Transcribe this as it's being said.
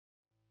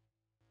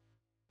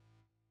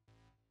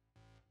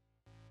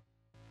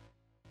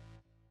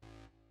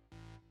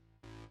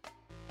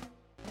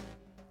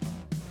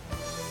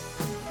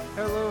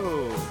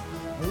Hello.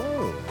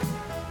 Hello.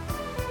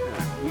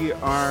 We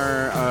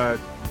are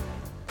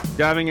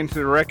diving into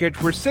the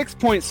Wreckage. We're 6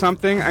 point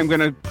something. I'm going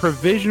to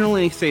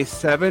provisionally say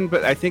 7,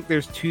 but I think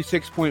there's two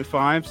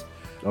 6.5s.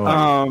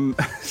 Oh,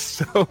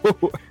 So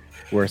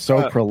we're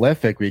so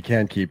prolific we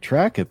can't keep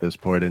track at this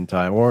point in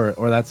time. Or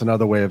that's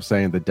another way of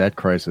saying the debt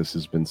crisis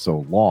has been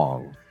so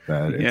long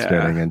that it's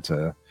getting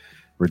into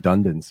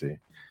redundancy.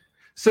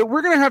 So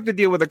we're going to have to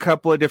deal with a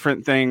couple of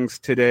different things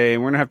today.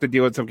 We're going to have to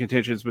deal with some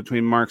contentions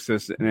between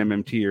Marxists and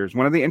MMTers.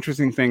 One of the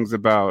interesting things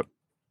about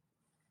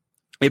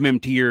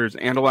MMTers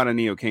and a lot of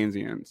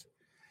neo-Keynesians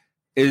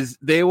is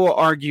they will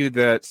argue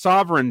that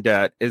sovereign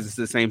debt is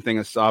the same thing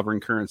as sovereign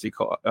currency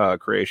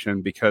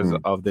creation because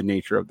of the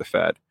nature of the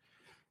Fed.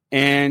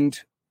 And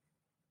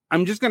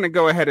I'm just going to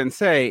go ahead and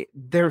say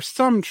there's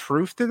some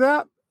truth to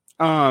that.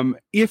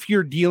 If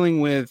you're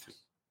dealing with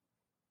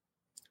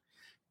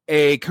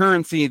a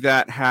currency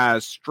that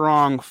has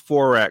strong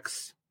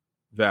forex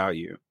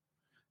value.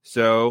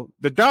 So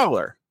the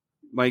dollar,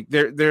 like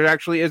there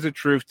actually is a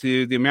truth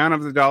to the amount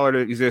of the dollar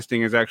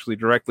existing is actually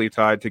directly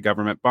tied to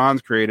government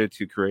bonds created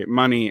to create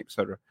money,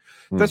 etc.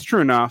 That's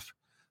true enough.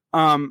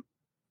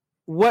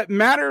 What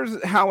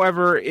matters,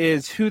 however,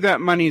 is who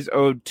that money's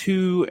owed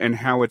to and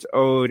how it's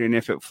owed and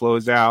if it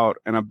flows out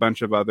and a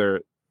bunch of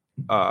other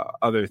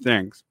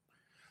things.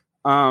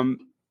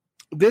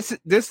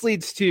 This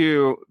leads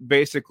to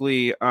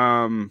basically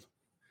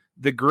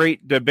the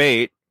great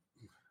debate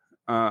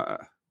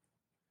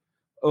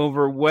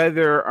over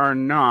whether or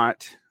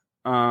not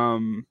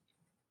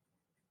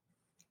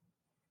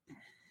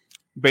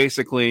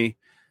basically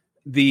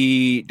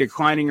the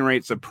declining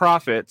rates of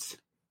profits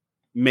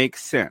make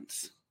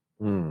sense.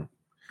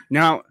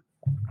 Now,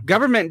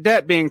 government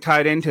debt being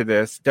tied into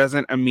this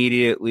doesn't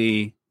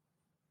immediately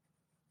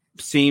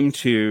seem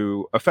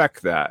to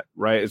affect that,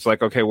 right? It's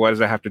like, okay, what does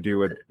that have to do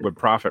with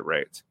profit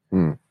rates?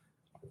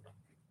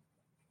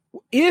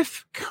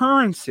 If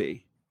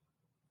currency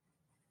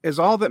is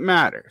all that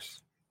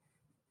matters,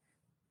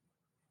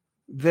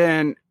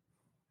 then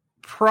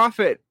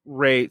profit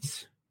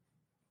rates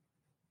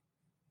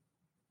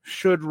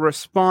should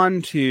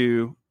respond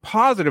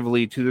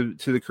positively to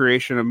the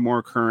creation of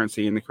more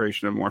currency and the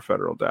creation of more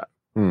federal debt.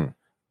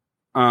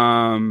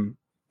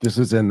 This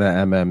is in the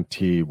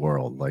MMT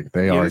world. Like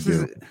they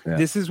argue.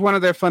 This is one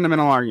of their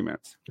fundamental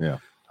arguments. Yeah.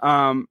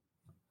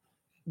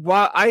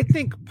 While I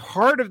think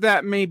part of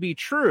that may be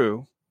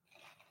true,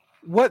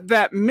 what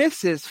that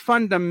misses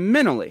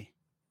fundamentally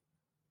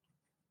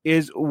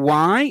is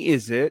why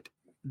is it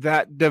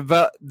that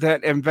that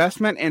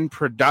investment in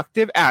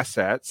productive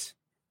assets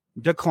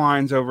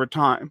declines over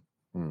time?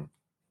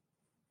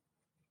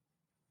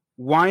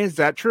 Why is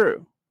that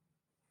true?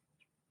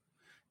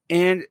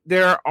 And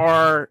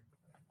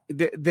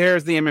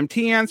there's the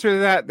MMT answer to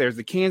that. There's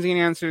the Keynesian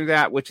answer to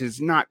that, which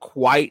is not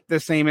quite the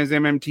same as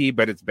MMT,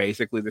 but it's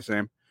basically the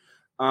same.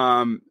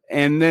 And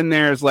then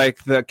there's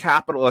like the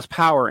capitalist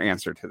power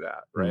answer to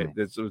that, right?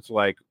 It's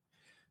like,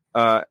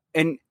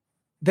 and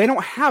they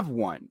don't have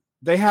one.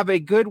 They have a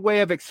good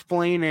way of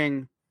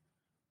explaining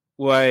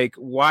like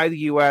why the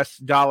US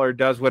dollar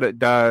does what it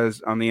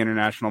does on the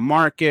international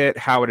market,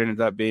 how it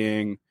ended up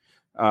being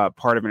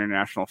part of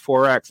international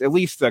forex. At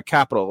least the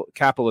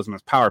capitalism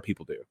as power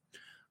people do.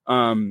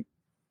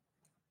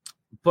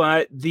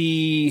 But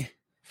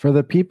for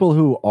the people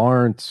who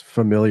aren't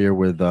familiar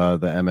with the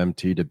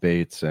MMT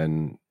debates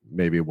and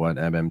maybe what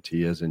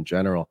MMT is in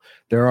general,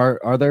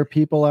 are there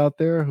people out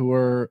there who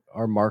are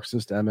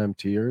Marxist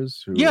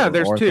MMTers?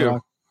 There's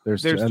two.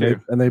 There's two.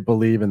 And they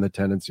believe in the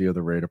tendency of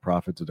the rate of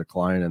profit to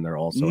decline, and they're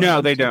also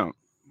they don't.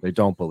 They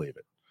don't believe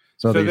it.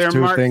 So these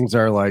two things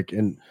are like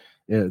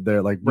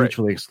they're like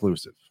mutually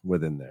exclusive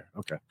within there.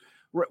 Okay.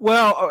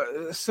 Well,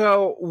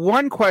 so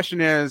one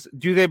question is,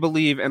 do they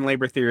believe in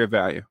labor theory of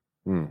value?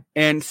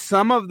 And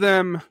some of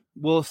them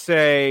will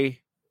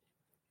say,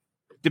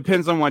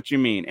 depends on what you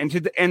mean. And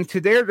to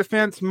their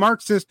defense,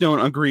 Marxists don't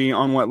agree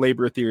on what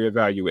labor theory of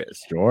value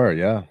is. Sure,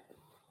 yeah.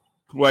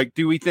 Like,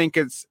 do we think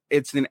it's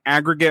an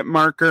aggregate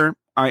marker,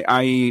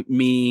 i.e.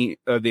 me,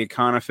 the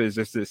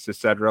econophysicist,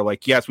 etc.?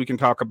 Like, yes, we can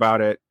talk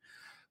about it.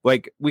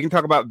 Like, we can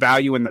talk about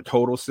value in the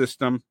total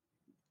system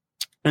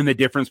and the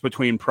difference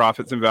between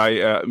profits and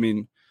value.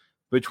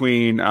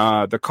 Between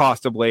the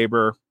cost of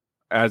labor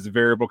as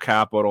variable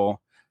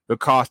capital, the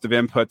cost of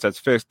inputs as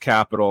fixed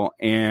capital,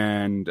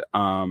 and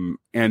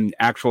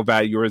actual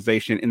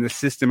valuation in the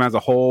system as a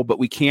whole. But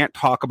we can't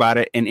talk about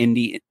it in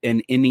any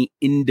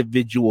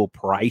individual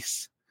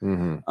price.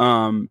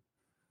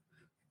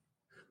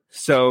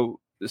 So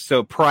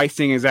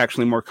pricing is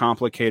actually more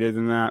complicated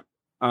than that.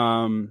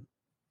 And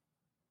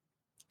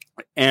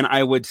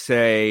I would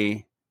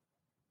say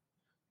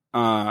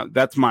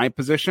that's my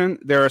position.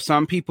 There are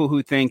some people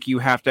who think you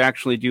have to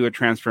actually do a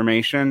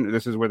transformation.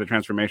 This is where the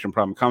transformation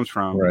problem comes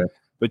from, right?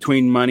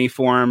 Between money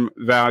form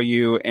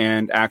value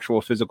and actual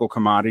physical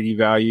commodity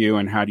value.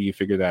 And how do you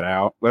figure that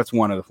out? That's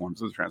one of the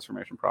forms of the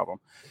transformation problem.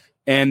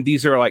 And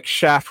these are like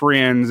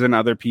Shafrians and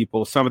other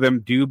people. Some of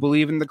them do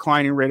believe in the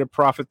declining rate of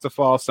profits to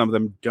fall. Some of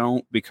them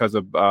don't because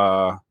of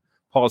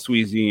Paul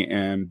Sweezy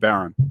and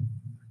Barron.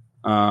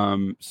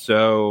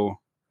 So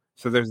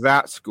there's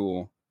that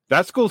school.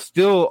 That school's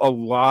still a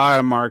lot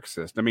of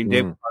Marxist. I mean,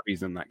 David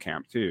Harvey's in that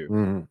camp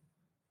too.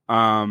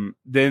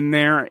 Then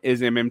there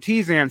is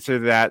MMT's answer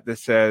to that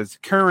says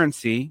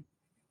currency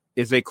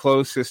is a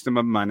closed system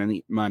of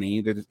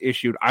money that is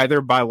issued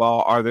either by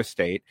law or the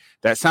state.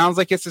 That sounds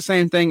like it's the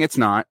same thing. It's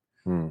not.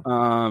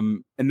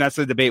 And that's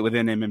a debate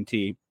within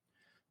MMT.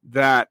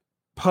 That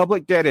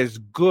public debt is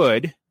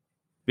good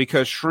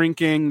because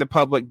shrinking the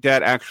public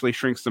debt actually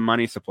shrinks the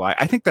money supply.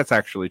 I think that's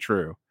actually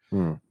true.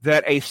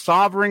 That a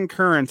sovereign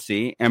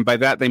currency, and by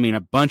that they mean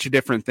a bunch of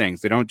different things.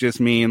 They don't just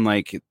mean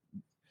like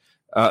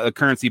a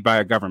currency by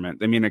a government.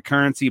 They mean a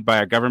currency by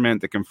a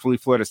government that can fully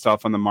float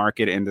itself on the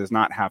market and does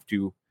not have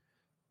to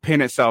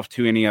pin itself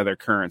to any other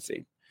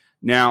currency.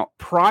 Now,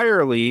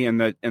 priorly in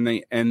the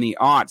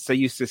aughts, they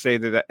used to say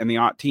that in the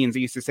aught teens,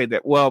 they used to say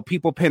that, well,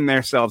 people pin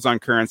themselves on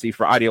currency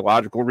for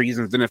ideological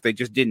reasons, and if they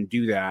just didn't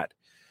do that,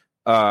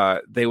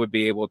 they would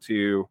be able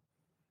to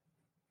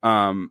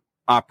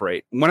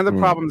operate. One of the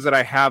problems that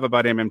I have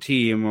about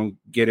MMT, and we'll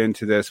get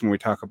into this when we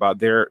talk about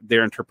their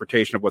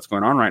interpretation of what's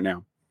going on right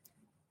now,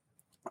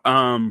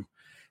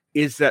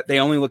 is that they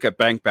only look at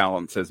bank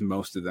balances,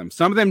 most of them.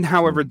 Some of them,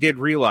 however, did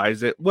realize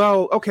that,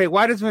 well, okay,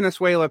 why does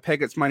Venezuela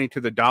peg its money to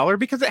the dollar?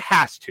 Because it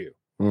has to.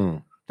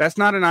 That's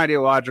not an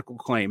ideological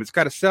claim. It's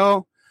got to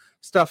sell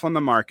stuff on the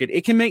market.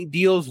 It can make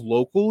deals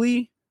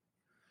locally,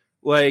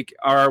 like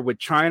or with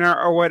China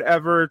or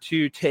whatever,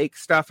 to take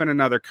stuff in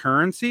another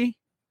currency.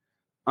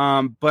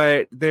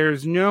 But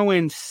there's no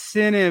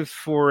incentive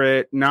for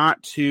it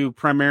not to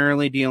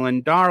primarily deal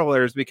in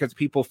dollars because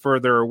people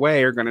further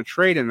away are going to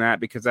trade in that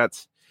because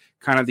that's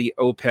kind of the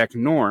OPEC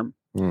norm.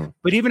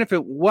 But even if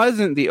it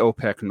wasn't the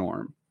OPEC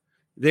norm,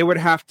 they would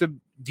have to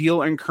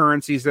deal in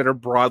currencies that are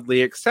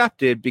broadly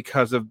accepted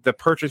because of the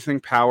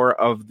purchasing power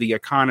of the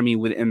economy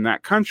within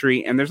that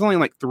country. And there's only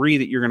like 3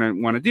 that you're going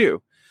to want to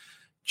do.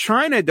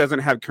 China doesn't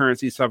have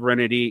currency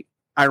sovereignty.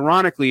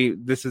 Ironically,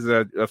 this is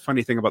a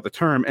funny thing about the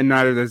term, and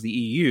neither does the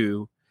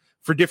EU,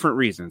 for different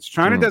reasons.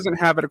 China doesn't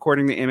have it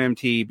according to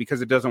MMT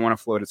because it doesn't want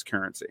to float its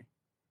currency.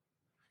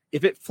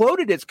 If it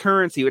floated its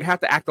currency, it would have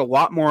to act a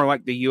lot more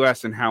like the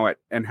US and how it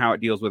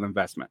deals with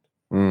investment,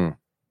 and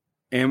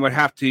would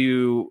have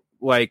to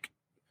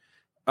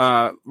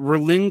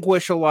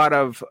relinquish a lot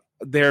of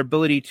their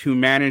ability to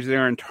manage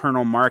their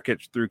internal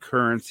markets through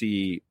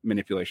currency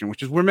manipulation.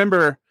 Which is,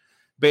 remember,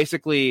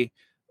 basically,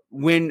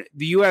 when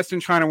the U.S.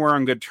 and China were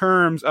on good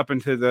terms up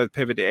until the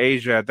pivot to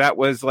Asia, that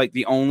was like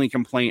the only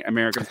complaint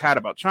Americans had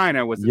about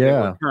China was that they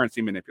were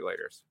currency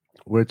manipulators.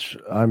 Which,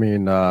 I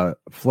mean,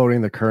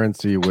 floating the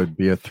currency would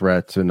be a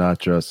threat to not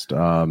just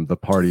the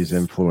party's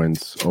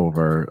influence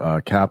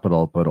over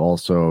capital, but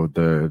also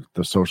the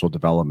social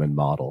development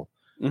model,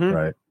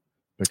 right?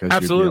 Because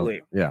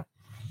absolutely, yeah.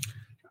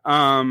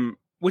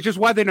 Which is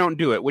why they don't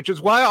do it. Which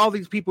is why all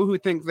these people who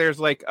think there's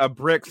like a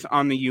BRICS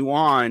on the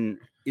yuan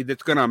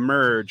that's going to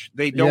emerge,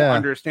 they don't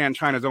understand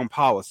China's own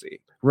policy.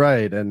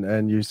 Right.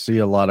 And you see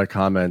a lot of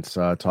comments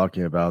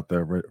talking about the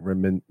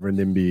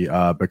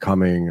renminbi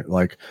becoming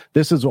like,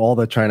 this is all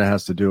that China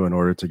has to do in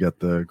order to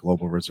get the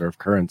global reserve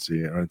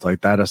currency. And it's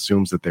like, that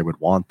assumes that they would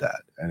want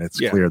that. And it's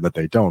clear that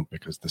they don't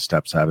because the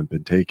steps haven't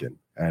been taken.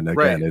 And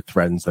again, it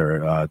threatens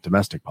their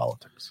domestic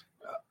politics.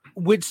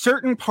 With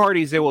certain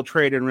parties, they will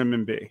trade in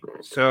renminbi.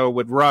 So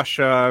with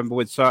Russia,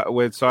 with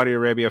Saudi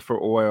Arabia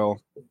for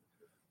oil.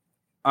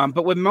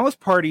 But with most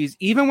parties,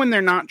 even when they're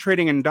not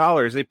trading in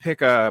dollars, they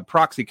pick a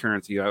proxy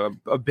currency. A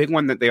big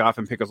one that they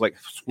often pick is like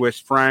Swiss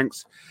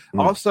francs.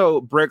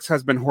 Also, BRICS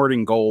has been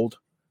hoarding gold.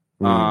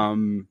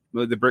 The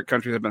BRIC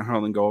countries have been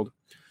hoarding gold.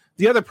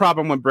 The other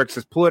problem with BRICS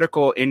is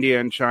political. India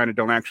and China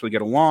don't actually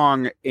get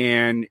along,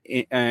 and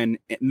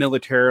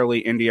militarily,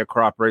 India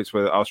cooperates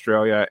with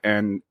Australia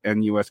and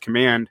U.S.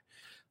 command,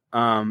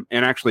 and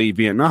actually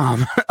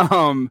Vietnam,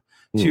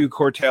 to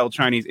curtail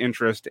Chinese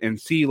interest in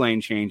sea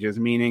lane changes,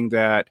 meaning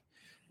that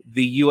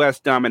the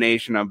U.S.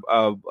 domination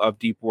of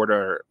deep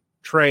water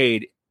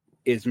trade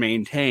is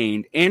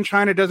maintained, and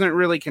China doesn't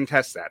really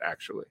contest that,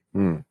 actually.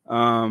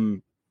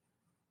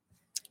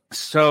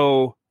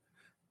 So,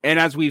 and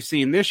as we've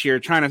seen this year,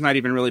 China's not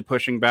even really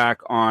pushing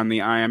back on the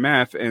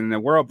IMF and the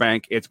World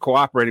Bank. It's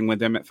cooperating with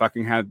them. It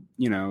fucking had,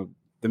 the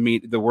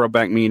World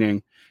Bank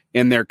meeting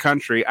in their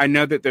country. I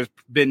know that there's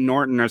Ben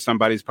Norton or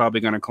somebody's probably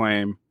going to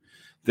claim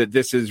that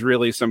this is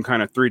really some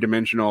kind of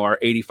 3-dimensional or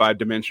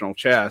 85-dimensional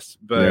chess,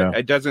 but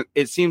it doesn't.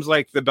 It seems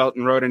like the Belt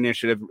and Road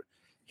Initiative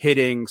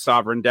hitting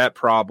sovereign debt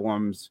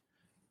problems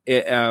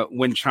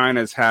when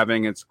China's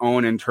having its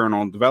own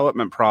internal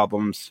development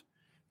problems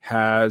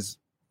has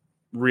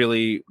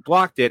really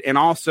blocked it. And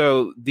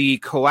also the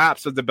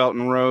collapse of the Belt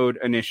and Road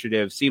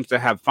Initiative seems to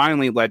have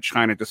finally led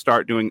China to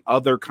start doing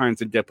other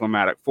kinds of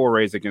diplomatic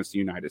forays against the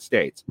United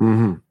States,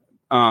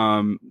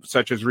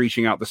 such as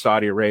reaching out to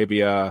Saudi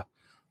Arabia,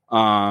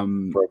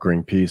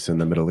 brokering peace in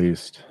the Middle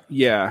East.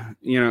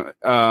 Attempting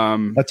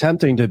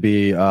to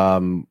be,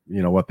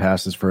 what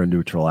passes for a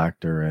neutral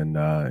actor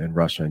in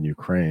Russia and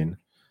Ukraine.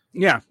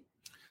 Yeah.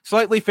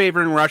 Slightly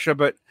favoring Russia,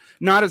 but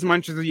not as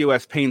much as the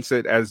U.S. paints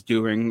it as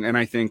doing, and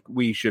I think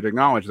we should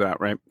acknowledge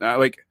that, right?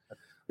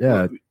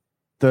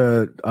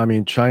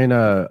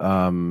 China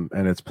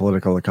and its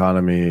political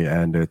economy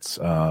and its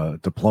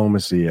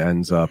diplomacy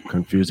ends up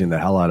confusing the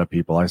hell out of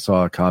people. I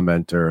saw a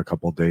commenter a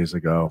couple of days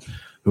ago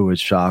who was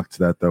shocked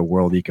that the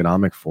World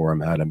Economic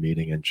Forum had a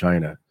meeting in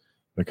China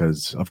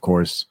because, of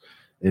course,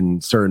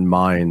 in certain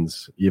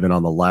minds, even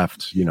on the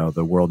left,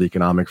 the World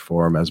Economic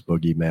Forum as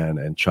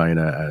boogeyman and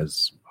China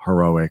as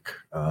heroic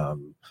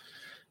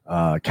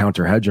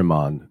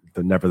counter-hegemon.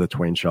 Never the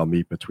twain shall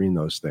meet between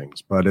those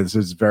things. But this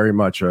is very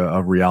much a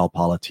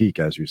realpolitik,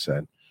 as you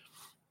said.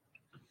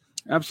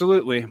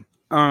 Absolutely.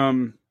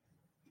 When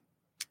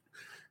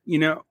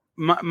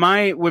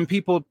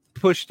people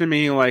push to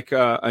me, like,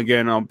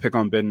 again, I'll pick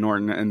on Ben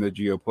Norton and the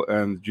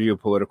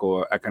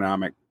geopolitical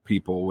economic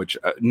people, which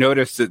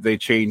notice that they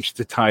changed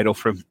the title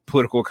from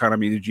political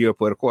economy to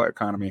geopolitical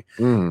economy.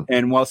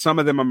 And while some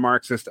of them are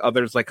Marxist,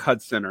 others like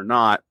Hudson are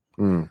not.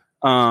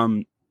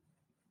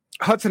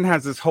 Hudson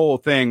has this whole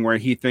thing where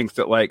he thinks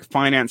that like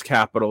finance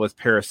capital is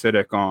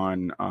parasitic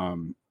on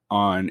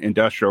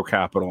industrial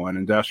capital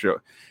and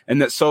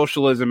that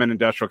socialism and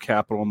industrial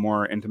capital are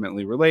more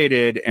intimately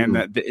related, and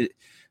that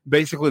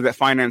basically that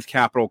finance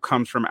capital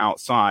comes from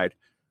outside,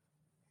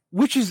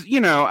 which is,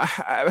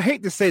 I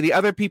hate to say the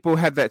other people who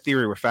had that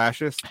theory were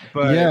fascists,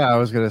 but yeah, I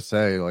was going to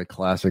say like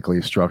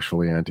classically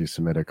structurally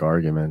anti-Semitic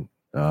argument,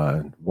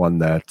 one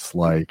that's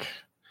like,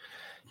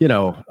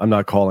 I'm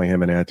not calling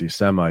him an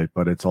anti-Semite,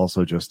 but it's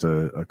also just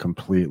a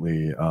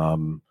completely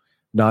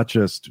not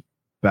just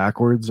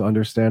backwards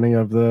understanding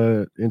of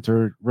the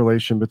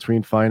interrelation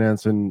between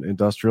finance and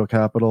industrial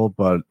capital,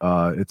 but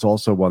it's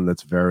also one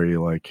that's very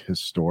like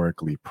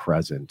historically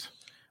present,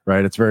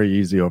 right? It's very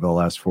easy over the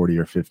last 40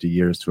 or 50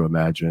 years to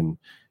imagine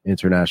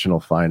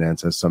international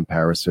finance as some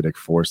parasitic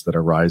force that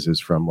arises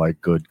from like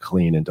good,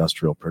 clean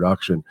industrial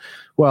production.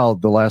 Well,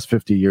 the last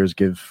 50 years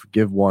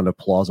give one a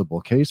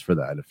plausible case for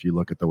that. If you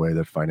look at the way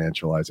that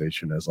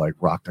financialization has like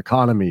rocked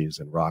economies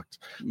and rocked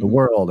the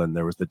world, and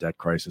there was the debt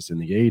crisis in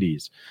the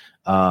 80s.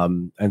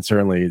 And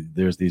certainly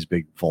there's these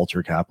big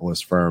vulture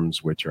capitalist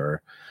firms which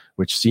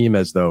seem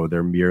as though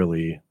they're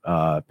merely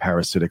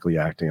parasitically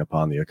acting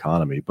upon the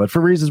economy. But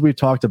for reasons we've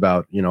talked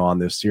about, on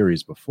this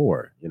series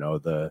before,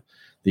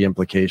 the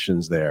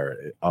implications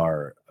there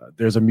are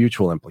there's a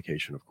mutual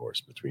implication, of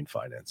course, between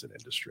finance and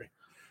industry.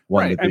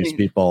 One that these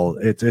people,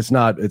 it's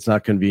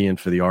not convenient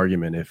for the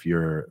argument if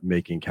you're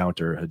making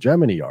counter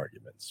hegemony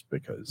arguments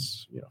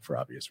because for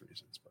obvious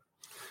reasons. But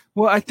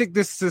well, I think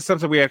this is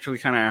something we actually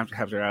kind of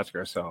have to ask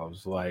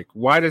ourselves: like,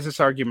 why does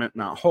this argument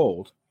not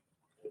hold?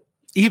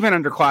 Even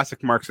under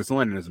classic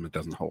Marxist-Leninism, it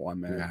doesn't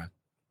hold.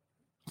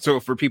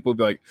 So for people to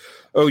be like,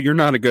 "Oh, you're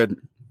not a good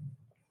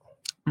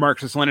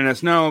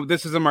Marxist-Leninist," no,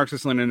 this is a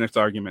Marxist-Leninist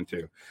argument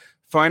too.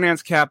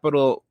 Finance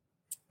capital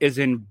is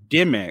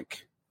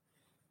endemic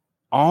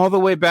all the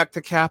way back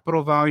to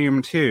Capital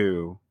Volume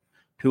 2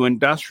 to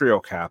industrial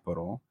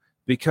capital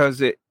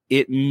because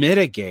it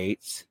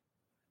mitigates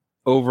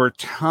over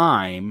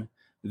time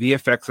the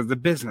effects of the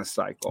business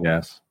cycle.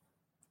 Yes.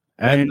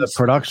 And the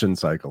production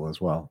cycle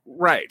as well.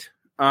 Right.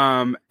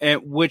 And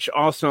which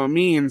also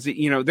means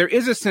that, there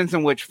is a sense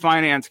in which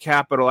finance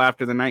capital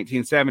after the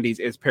 1970s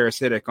is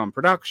parasitic on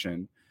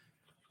production.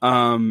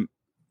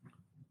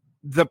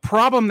 The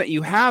problem that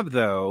you have,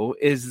 though,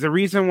 is the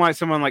reason why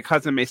someone like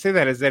Hudson may say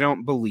that is they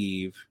don't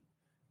believe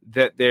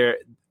at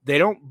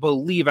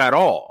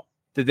all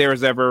that there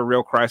is ever a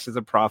real crisis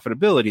of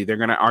profitability. They're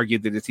going to argue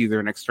that it's either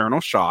an external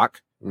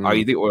shock,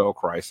 i.e. the oil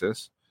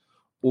crisis,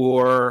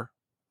 or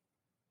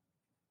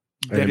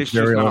that it's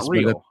just not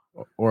real.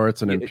 Or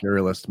it's an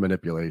imperialist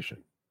manipulation.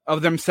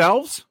 Of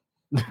themselves,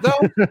 though?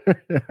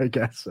 I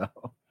guess so.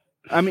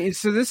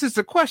 So this is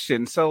the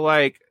question.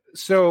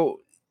 So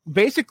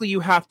basically you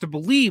have to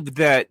believe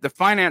that the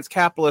finance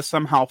capitalists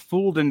somehow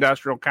fooled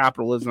industrial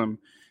capitalism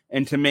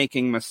into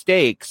making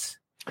mistakes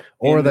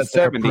or that the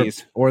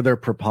 70s. Or their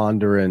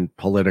preponderant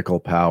political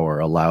power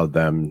allowed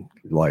them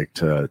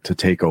to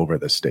take over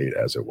the state,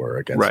 as it were,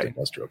 against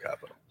industrial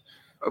capital.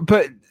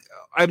 But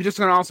I'm just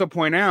going to also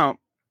point out,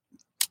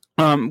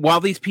 while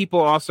these people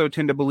also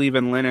tend to believe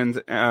in Lenin's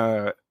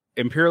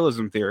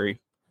imperialism theory,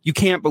 you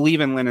can't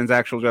believe in Lenin's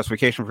actual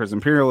justification for his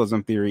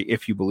imperialism theory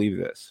if you believe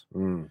this.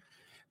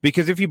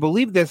 Because if you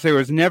believe this, there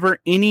was never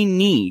any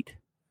need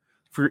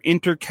for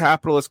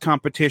intercapitalist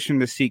competition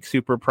to seek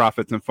super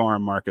profits in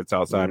foreign markets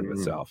outside of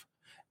itself.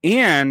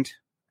 And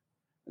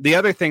the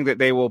other thing that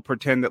they will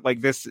pretend that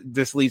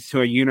this leads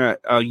to a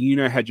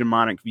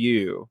unihegemonic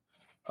view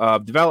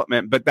of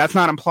development, but that's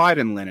not implied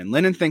in Lenin.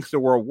 Lenin thinks the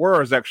world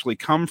wars actually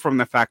come from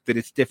the fact that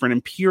it's different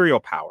imperial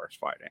powers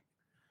fighting.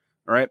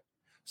 All right.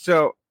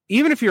 So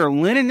even if you're a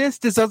Leninist,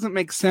 this doesn't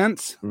make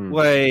sense.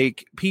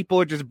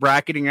 People are just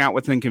bracketing out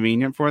what's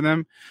inconvenient for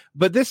them.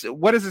 But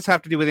what does this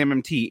have to do with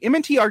MMT?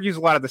 MMT argues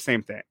a lot of the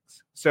same things.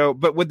 So,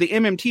 but with the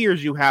MMTers,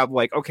 you have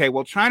okay,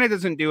 well, China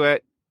doesn't do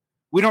it.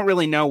 We don't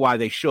really know why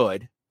they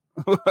should.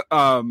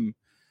 The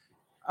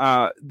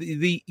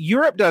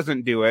Europe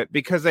doesn't do it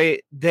because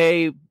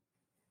they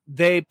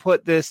they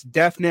put this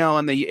death nail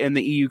in the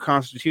EU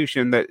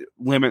constitution that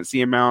limits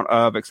the amount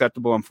of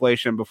acceptable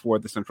inflation before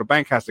the central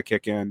bank has to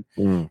kick in,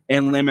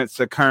 and limits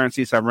the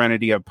currency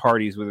sovereignty of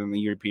parties within the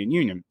European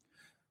Union.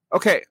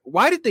 Okay,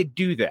 why did they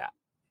do that,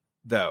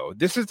 though?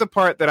 This is the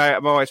part that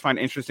I've always find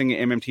interesting,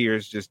 and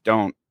MMTers just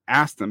don't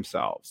ask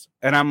themselves.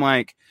 And I'm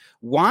like,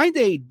 why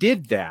they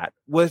did that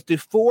was to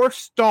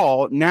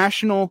forestall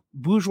national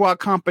bourgeois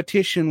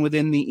competition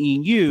within the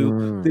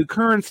EU through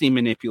currency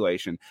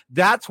manipulation.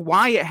 That's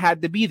why it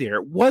had to be there.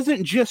 It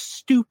wasn't just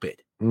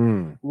stupid.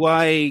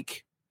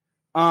 Like,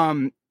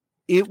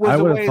 it was. I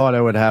would have thought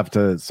it would have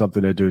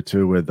something to do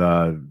too with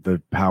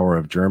the power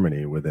of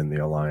Germany within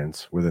the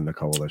alliance, within the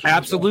coalition.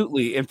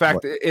 Absolutely. In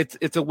fact,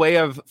 it's a way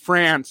of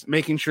France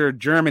making sure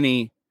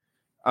Germany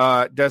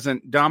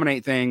doesn't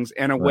dominate things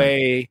in a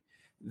way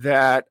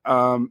that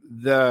some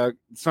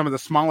of the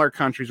smaller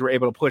countries were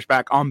able to push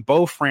back on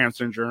both France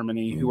and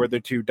Germany, who are the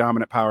two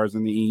dominant powers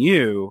in the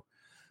EU,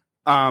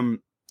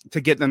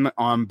 to get them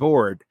on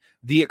board.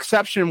 The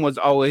exception was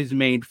always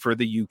made for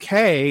the UK,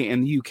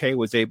 and the UK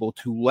was able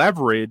to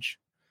leverage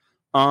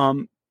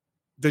the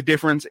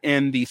difference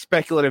in the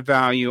speculative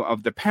value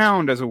of the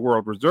pound as a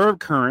world reserve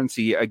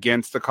currency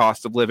against the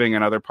cost of living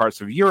in other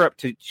parts of Europe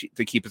to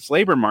keep its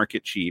labor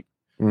market cheap.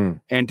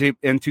 And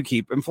to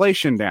keep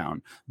inflation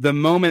down. The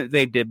moment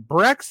they did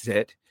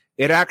Brexit,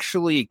 it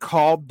actually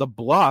called the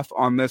bluff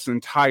on this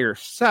entire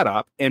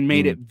setup and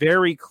made it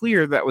very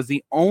clear that was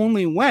the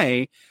only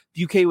way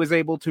the UK was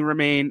able to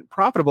remain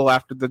profitable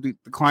after the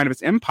decline of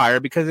its empire,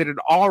 because it had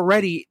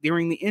already,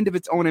 during the end of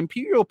its own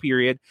imperial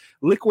period,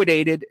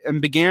 liquidated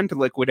and began to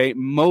liquidate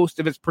most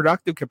of its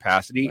productive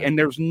capacity. And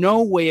there's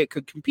no way it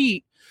could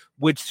compete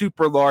with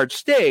super large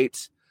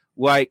states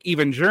like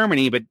even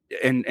Germany, but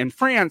and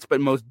France, but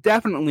most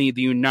definitely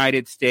the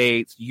United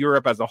States,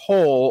 Europe as a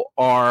whole,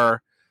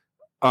 or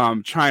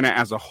China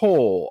as a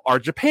whole, or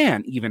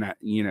Japan, even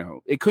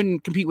it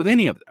couldn't compete with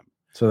any of them.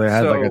 So they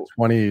had like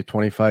a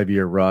 25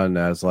 year run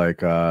as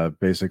like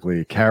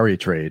basically carry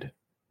trade,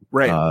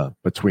 right,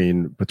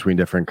 between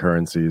different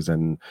currencies,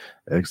 and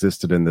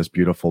existed in this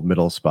beautiful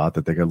middle spot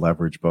that they could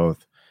leverage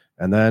both.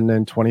 And then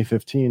in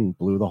 2015,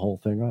 blew the whole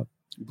thing up.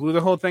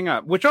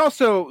 Which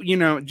also,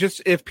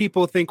 just if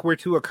people think we're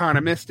too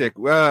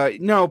economistic,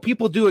 no,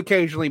 people do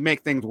occasionally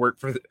make things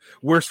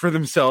worse for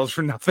themselves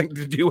for nothing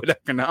to do with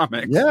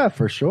economics. Yeah,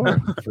 for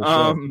sure.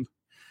 I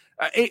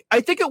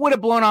think it would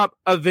have blown up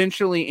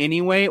eventually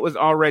anyway. It was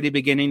already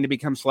beginning to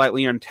become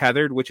slightly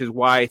untethered, which is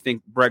why I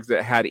think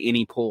Brexit had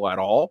any pull at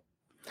all.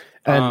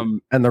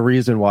 And the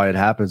reason why it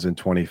happens in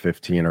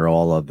 2015 are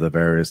all of the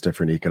various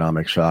different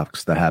economic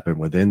shocks that happen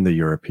within the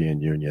European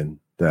Union.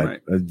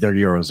 That their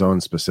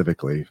Eurozone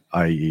specifically,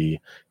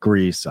 i.e.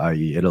 Greece,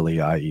 i.e.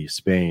 Italy, i.e.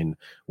 Spain,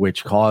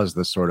 which caused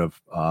this sort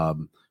of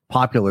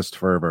populist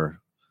fervor,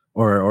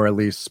 or at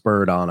least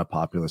spurred on a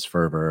populist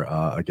fervor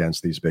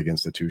against these big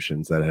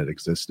institutions that had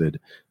existed,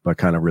 but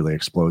kind of really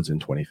explodes in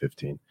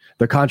 2015.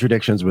 The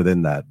contradictions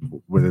within the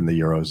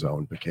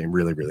Eurozone became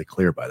really, really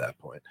clear by that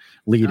point,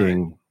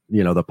 leading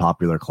the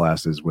popular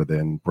classes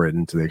within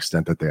Britain, to the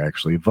extent that they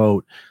actually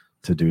vote,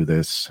 to do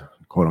this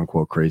quote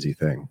unquote crazy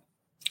thing.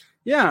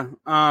 Yeah.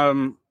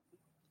 And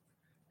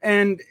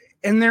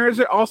there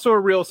is also a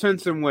real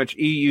sense in which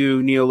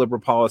EU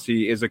neoliberal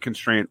policy is a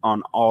constraint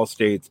on all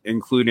states,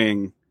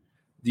 including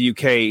the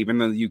UK, even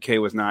though the UK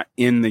was not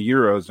in the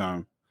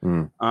Eurozone.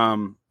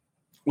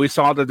 We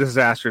saw the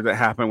disaster that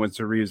happened with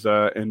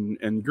Syriza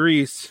in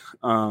Greece.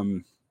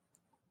 One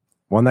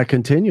that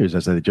continues,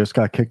 as they just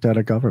got kicked out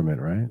of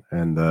government, right?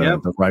 And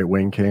the right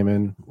wing came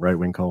in, right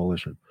wing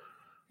coalition.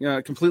 Yeah,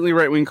 completely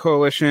right-wing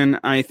coalition.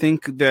 I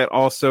think that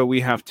also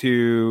we have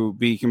to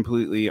be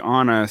completely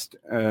honest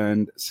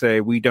and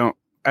say we don't,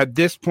 at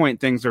this point,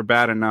 things are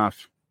bad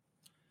enough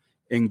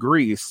in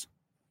Greece.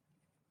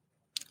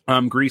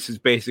 Greece has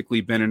basically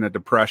been in a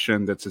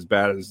depression that's as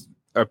bad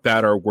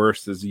or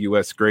worse as the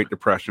U.S. Great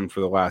Depression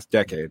for the last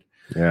decade.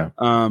 Yeah.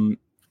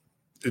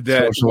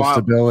 Social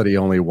stability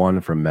only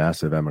won from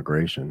massive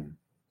emigration.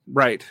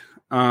 Right.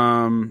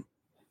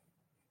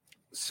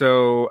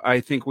 So I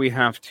think we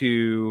have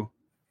to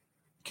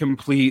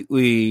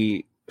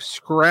completely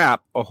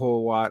scrap a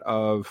whole lot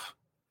of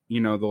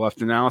the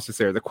left analysis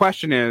there. The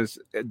question is,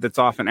 that's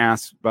often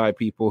asked by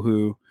people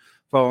who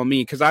follow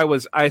me, because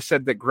I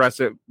said that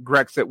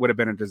Brexit would have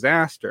been a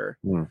disaster.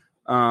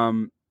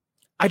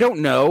 I don't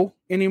know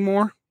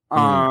anymore.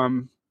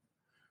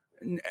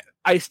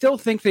 I still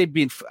think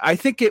I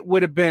think it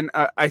would have been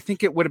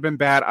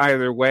bad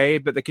either way,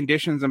 but the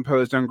conditions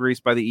imposed on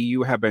Greece by the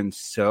EU have been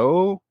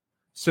so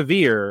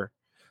severe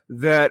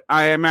that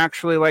I am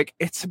actually like,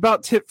 it's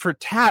about tit for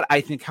tat.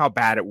 I think how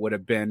bad it would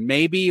have been.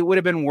 Maybe it would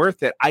have been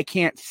worth it. I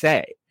can't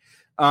say.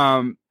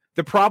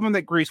 The problem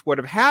that Greece would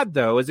have had,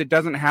 though, is it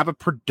doesn't have a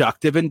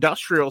productive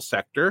industrial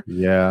sector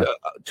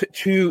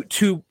to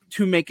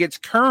make its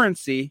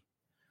currency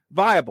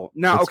viable.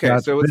 Now,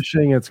 it's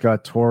fishing, it's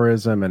got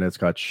tourism, and it's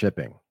got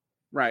shipping.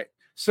 Right.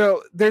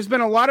 So there's been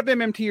a lot of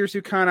MMTers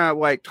who kind of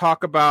like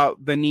talk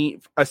about the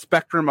need, a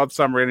spectrum of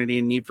sovereignty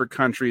and need for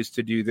countries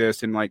to do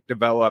this and like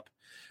develop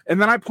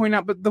And then I point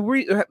out, but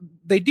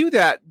they do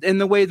that in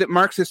the way that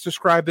Marxists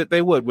describe it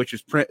they would,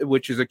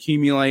 which is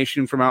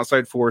accumulation from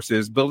outside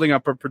forces, building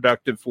up of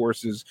productive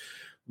forces,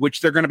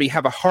 which they're going to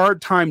have a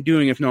hard time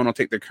doing if no one will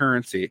take their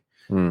currency.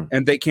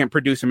 And they can't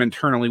produce them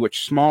internally,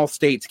 which small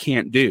states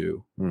can't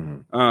do.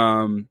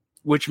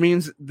 Which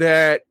means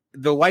that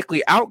the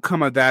likely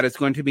outcome of that is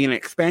going to be an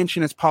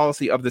expansionist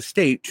policy of the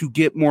state to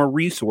get more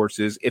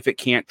resources if it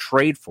can't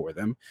trade for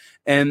them.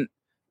 And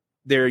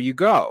there you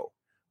go.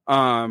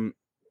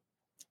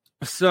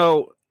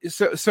 So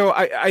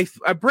I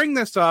bring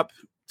this up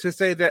to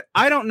say that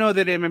I don't know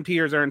that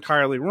MMTers are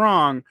entirely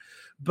wrong,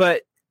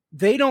 but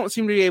they don't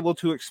seem to be able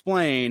to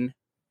explain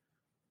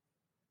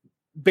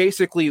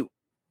basically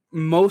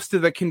most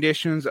of the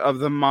conditions of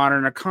the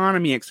modern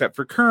economy except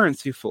for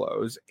currency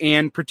flows.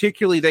 And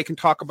particularly they can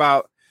talk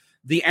about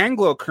the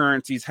Anglo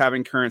currencies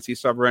having currency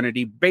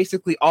sovereignty,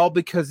 basically all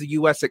because the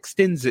US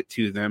extends it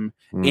to them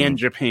and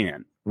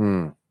Japan.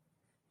 Do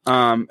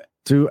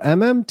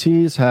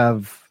MMTs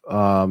have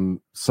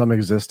some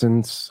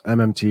existence,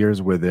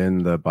 MMTers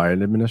within the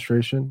Biden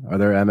administration? Are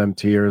there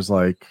MMTers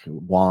like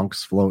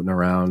wonks floating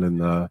around in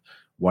the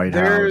White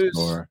House?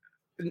 Or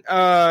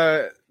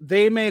I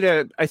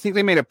think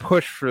they made a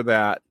push for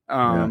that.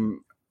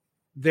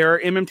 There are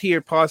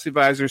MMT policy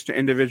advisors to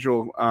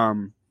individual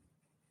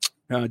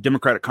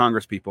Democratic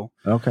Congress people.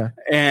 Okay.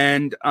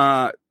 And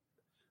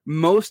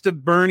most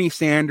of Bernie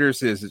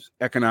Sanders'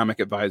 economic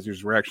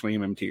advisors were actually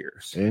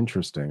MMTers.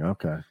 Interesting.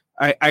 Okay.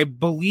 I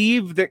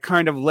believe that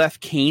kind of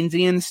left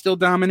Keynesians still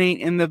dominate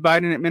in the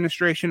Biden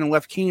administration, and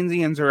left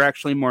Keynesians are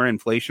actually more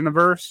inflation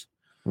averse.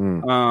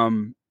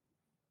 Although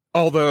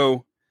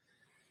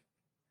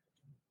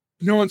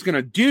no one's going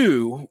to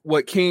do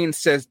what Keynes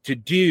says to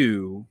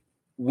do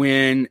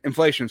when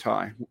inflation's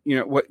high. You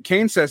know, what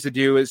Keynes says to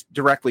do is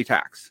directly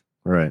tax.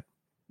 Right.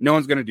 No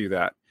one's going to do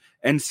that.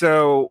 And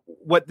so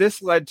what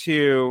this led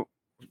to,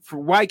 for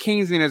why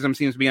Keynesianism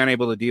seems to be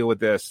unable to deal with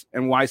this,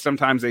 and why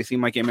sometimes they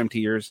seem like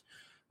MMTers,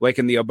 like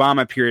in the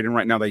Obama period, and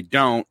right now they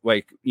don't,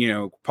 like, you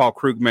know, Paul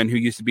Krugman, who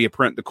used to be a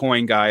print the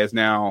coin guy, is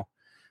now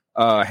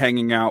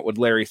hanging out with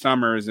Larry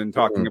Summers and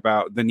talking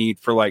about the need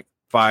for like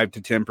 5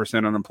 to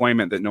 10%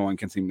 unemployment that no one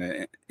can seem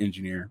to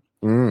engineer.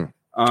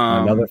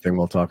 Another thing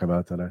we'll talk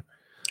about today.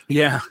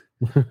 Yeah.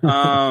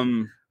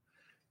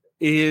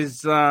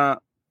 Is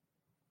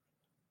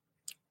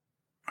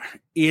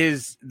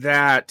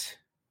that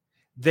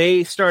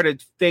they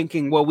started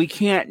thinking, well, we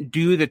can't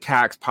do the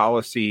tax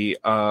policy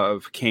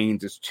of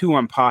Keynes. It's too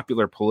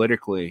unpopular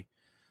politically.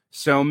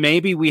 So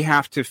maybe we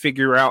have to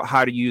figure out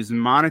how to use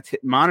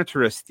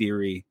monetarist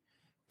theory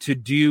to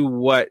do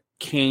what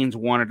Keynes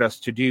wanted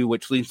us to do,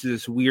 which leads to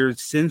this weird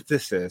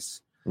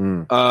synthesis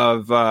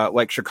of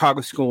like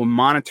Chicago School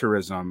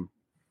monetarism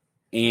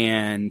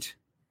and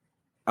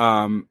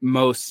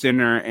most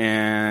center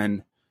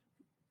and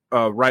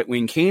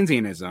right-wing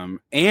Keynesianism,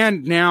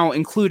 and now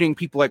including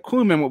people like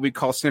Kuhlman, what we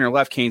call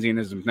center-left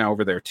Keynesianism now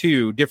over there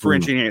too,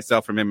 differentiating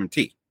itself from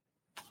MMT.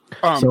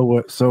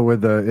 So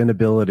with the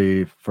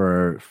inability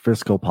for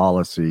fiscal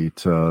policy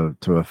to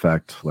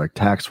affect like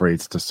tax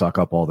rates to suck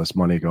up all this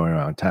money going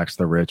around, tax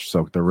the rich,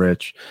 soak the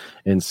rich,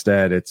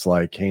 instead it's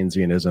like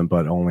Keynesianism,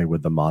 but only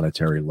with the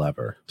monetary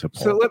lever to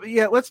pull. So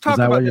let's talk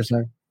about what you're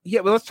saying.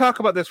 Yeah, but let's talk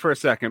about this for a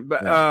second.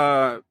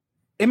 But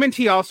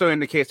MNT also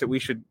indicates that we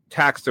should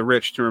tax the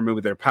rich to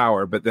remove their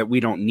power, but that we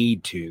don't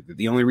need to. That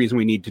the only reason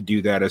we need to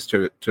do that is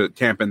to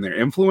dampen their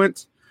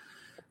influence,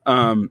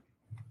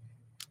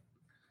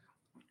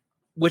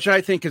 which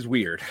I think is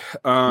weird.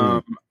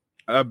 But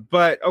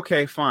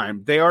okay,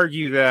 fine. They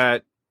argue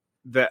that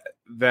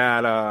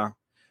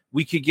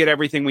we could get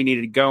everything we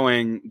needed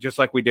going just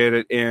like we did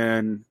it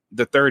in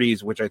the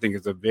 30s, which I think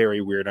is a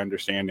very weird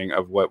understanding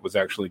of what was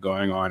actually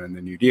going on in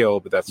the New Deal.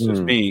 But that's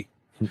just me.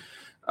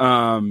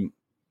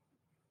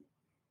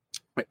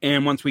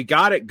 And once we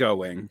got it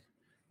going,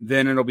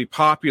 then it'll be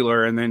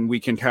popular, and then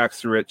we can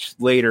tax the rich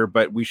later,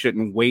 but we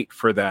shouldn't wait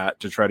for that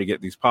to try to get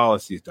these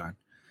policies done.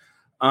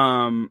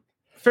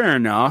 Fair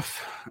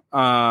enough.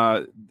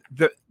 However,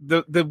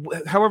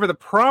 the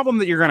problem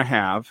that you're going to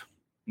have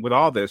with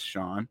all this,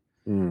 Sean,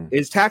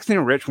 is taxing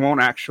the rich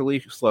won't actually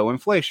slow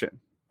inflation,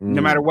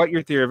 no matter what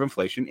your theory of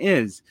inflation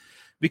is,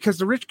 because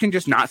the rich can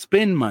just not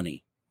spend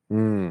money.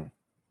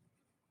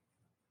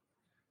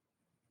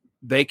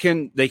 They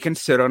can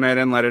sit on it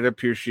and let it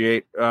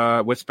appreciate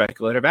with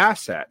speculative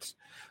assets,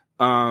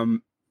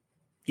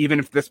 even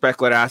if the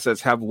speculative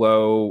assets have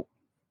low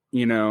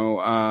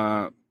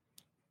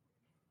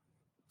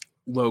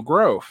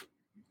growth.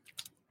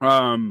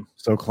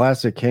 So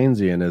classic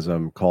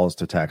Keynesianism calls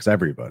to tax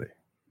everybody.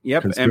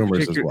 Yep,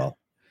 consumers as well,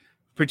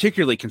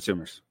 particularly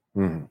consumers.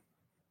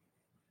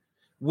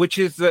 Which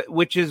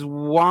is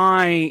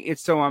why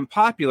it's so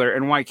unpopular,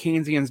 and why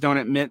Keynesians don't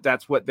admit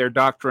that's what their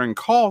doctrine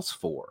calls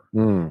for.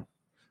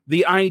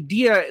 The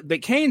idea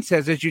that Keynes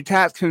says is you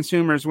tax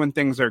consumers when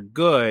things are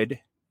good,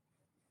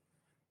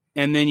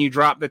 and then you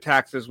drop the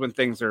taxes when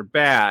things are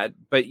bad.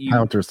 But you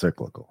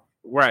countercyclical,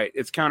 right?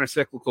 It's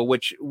countercyclical,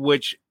 which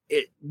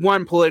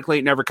politically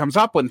it never comes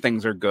up when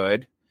things are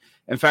good,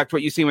 In fact,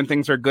 what you see when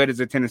things are good is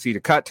a tendency to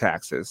cut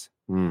taxes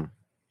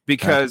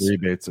because tax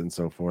rebates and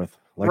so forth.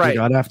 Like right. we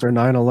got after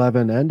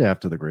 9/11 and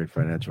after the great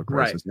financial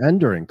crisis and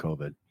during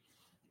COVID.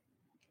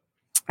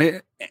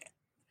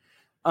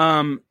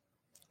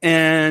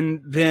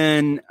 And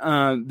then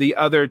the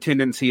other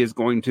tendency is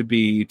going to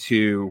be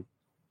to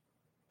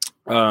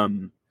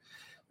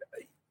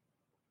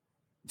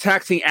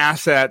taxing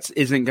assets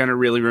isn't going to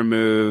really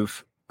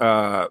remove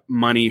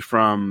money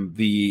from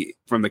the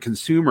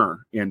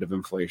consumer end of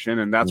inflation,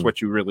 and that's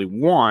what you really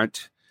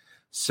want.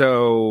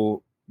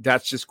 So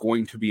that's just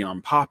going to be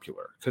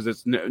unpopular because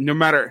it's no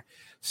matter.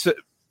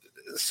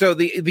 So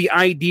the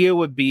idea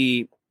would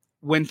be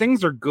when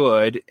things are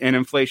good and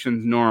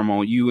inflation's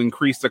normal, you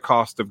increase the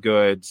cost of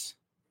goods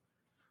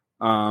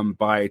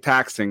by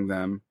taxing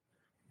them.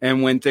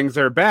 And when things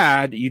are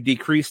bad, you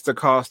decrease the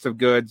cost of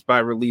goods by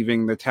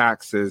relieving the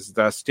taxes,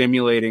 thus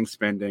stimulating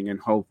spending and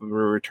hope of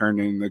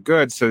returning the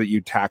goods so that you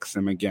tax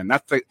them again.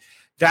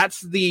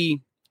 That's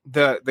the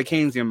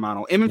Keynesian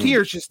model.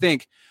 MMTers just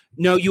think,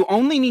 no, you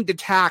only need to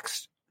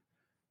tax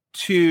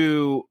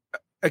to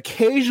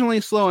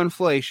occasionally slow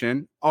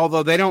inflation,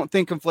 although they don't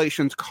think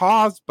inflation's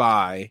caused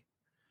by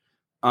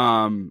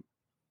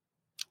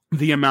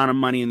the amount of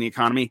money in the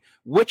economy,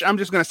 which I'm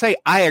just going to say,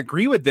 I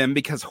agree with them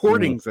because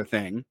hoarding's a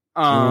thing.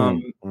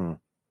 And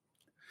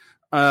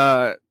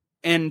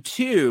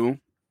two,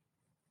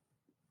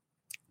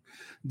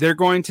 they're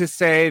going to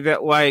say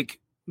that like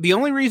the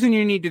only reason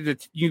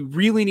you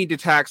really need to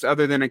tax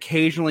other than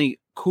occasionally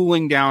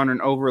cooling down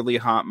an overly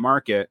hot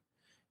market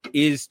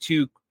is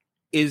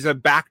a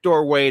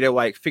backdoor way to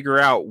like figure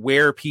out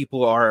where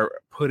people are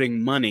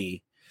putting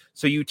money.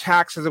 So you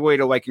tax as a way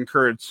to like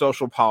encourage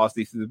social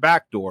policy through the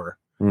back door.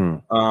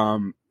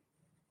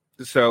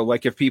 So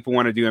like if people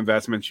want to do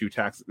investments, you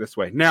tax it this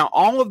way. Now,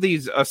 all of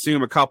these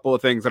assume a couple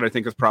of things that I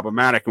think is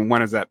problematic. And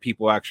one is that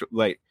people actually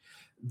like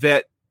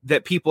that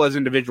people as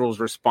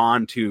individuals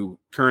respond to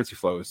currency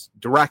flows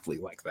directly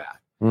like that.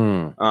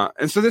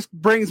 And so this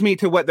brings me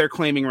to what they're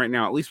claiming right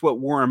now, at least what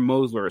Warren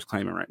Mosler is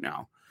claiming right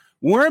now.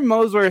 Warren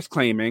Mosler is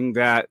claiming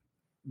that,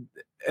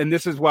 and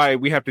this is why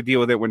we have to deal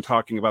with it when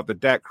talking about the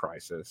debt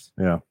crisis.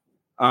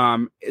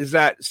 Is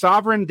that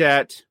sovereign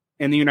debt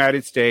in the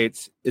United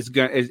States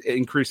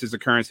increases the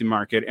currency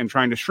market, and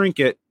trying to shrink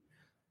it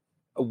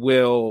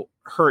will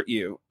hurt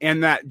you.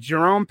 And that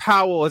Jerome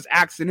Powell is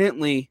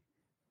accidentally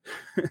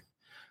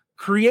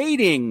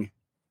creating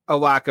a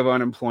lack of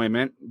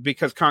unemployment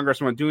because Congress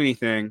won't do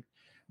anything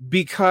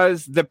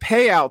because the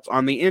payouts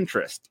on the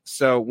interest.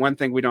 So one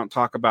thing we don't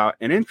talk about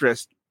in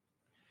interest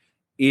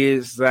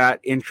is that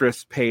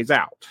interest pays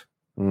out,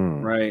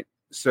 right?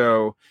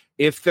 So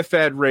if the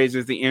Fed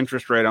raises the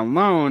interest rate on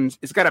loans,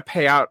 it's got to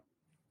pay out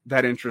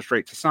that interest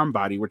rate to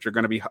somebody, which are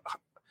going to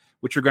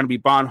be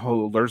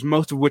bondholders,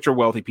 most of which are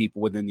wealthy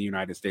people within the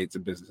United States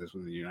and businesses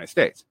within the United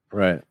States.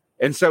 Right.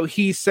 And so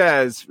he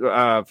says,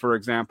 for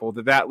example,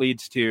 that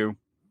leads to,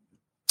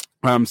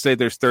 say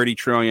there's $30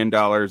 trillion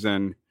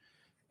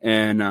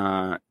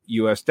in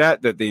U.S.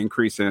 debt, that the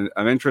increase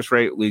of interest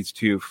rate leads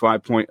to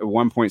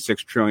 1.6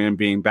 trillion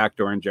being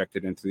backdoor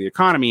injected into the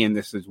economy. And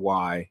this is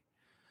why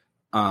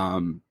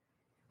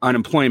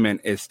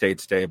unemployment is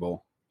stayed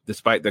stable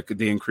despite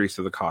the increase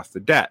of the cost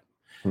of debt.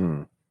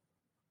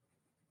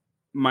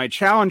 My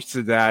challenge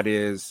to that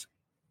is,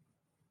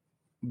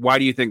 why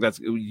do you think that's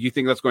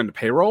going to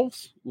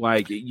payrolls?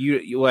 Like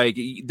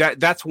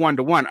that's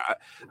 1-to-1.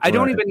 I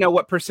don't even know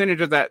what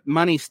percentage of that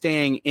money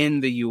staying in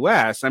the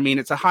U.S. I mean,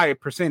 it's a high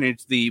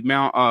percentage. The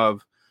amount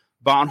of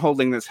bond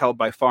holding that's held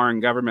by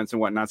foreign governments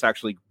and whatnot is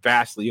actually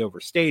vastly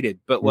overstated.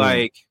 But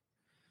I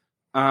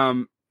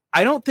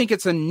don't think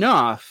it's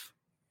enough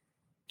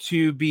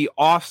to be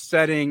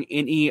offsetting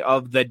any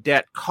of the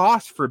debt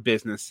costs for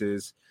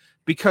businesses,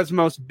 because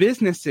most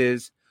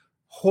businesses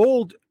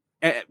hold.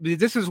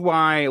 This is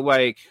why,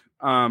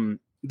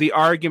 the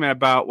argument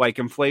about like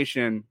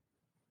inflation,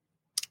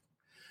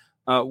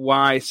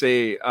 why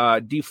say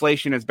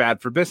deflation is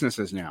bad for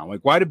businesses now. Like,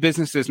 why do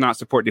businesses not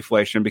support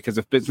deflation? Because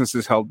if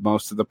businesses held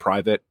most of the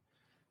private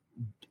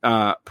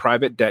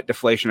debt,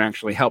 deflation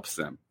actually helps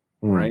them,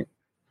 right?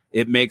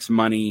 It makes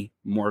money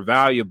more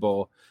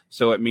valuable,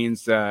 so it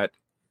means that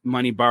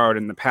money borrowed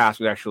in the past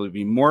would actually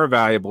be more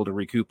valuable to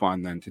recoup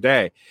on than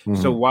today.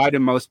 So why do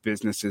most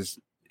businesses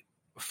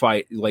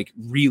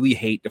really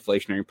hate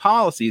deflationary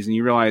policies? And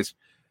you realize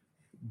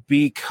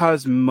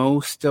because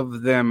most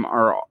of them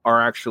are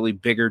actually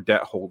bigger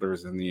debt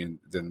holders than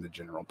the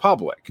general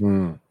public,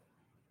 and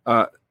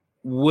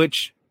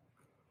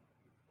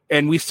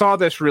we saw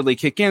this really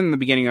kick in the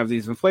beginning of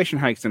these inflation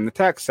hikes in the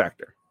tech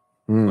sector.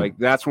 Like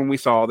that's when we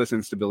saw this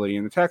instability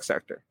in the tech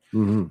sector.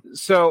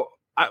 So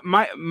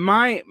my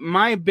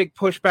big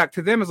pushback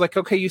to them is like,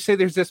 okay, you say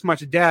there's this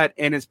much debt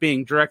and it's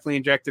being directly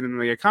injected into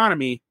the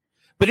economy,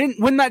 But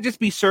wouldn't that just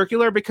be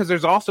circular? Because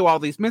there's also all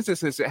these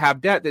businesses that have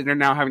debt that are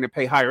now having to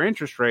pay higher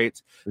interest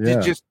rates. Yeah.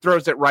 It just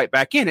throws it right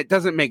back in. It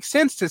doesn't make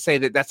sense to say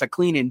that that's a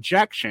clean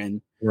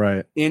injection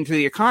into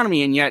the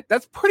economy. And yet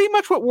that's pretty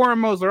much what Warren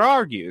Mosler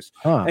argues.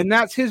 And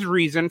that's his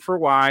reason for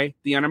why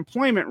the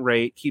unemployment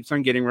rate keeps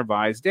on getting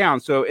revised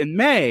down. So in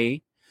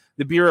May,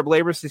 the Bureau of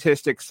Labor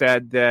Statistics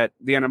said that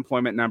the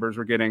unemployment numbers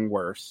were getting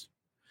worse.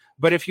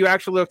 But if you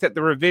actually looked at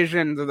the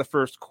revisions of the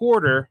first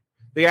quarter,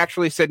 they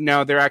actually said,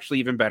 no, they're actually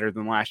even better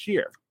than last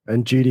year.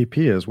 And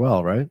GDP as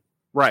well, right?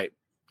 Right.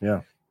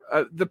 Yeah.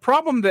 The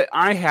problem that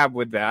I have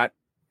with that,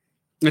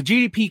 the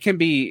GDP can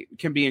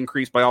be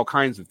increased by all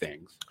kinds of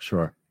things.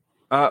 Sure.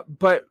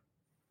 But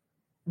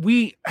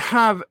we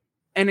have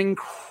an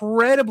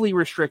incredibly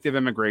restrictive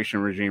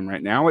immigration regime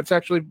right now. It's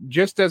actually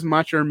just as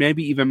much or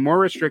maybe even more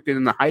restricted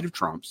in the height of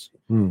Trump's.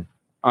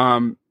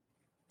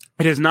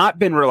 It has not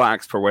been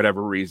relaxed for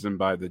whatever reason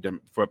by the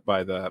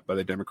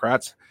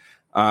Democrats.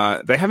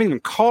 They haven't even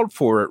called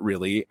for it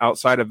really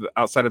outside of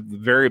the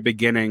very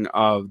beginning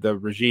of the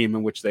regime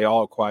in which they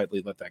all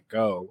quietly let that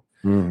go.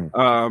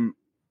 After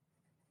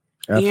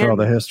all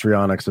the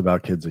histrionics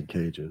about kids in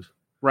cages.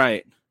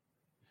 Right.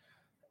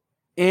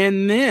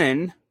 And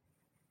then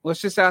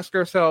let's just ask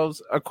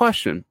ourselves a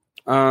question.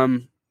 Do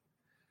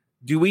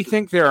we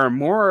think there are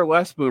more or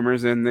less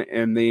boomers in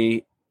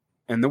the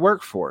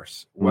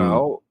workforce?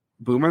 Well,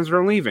 boomers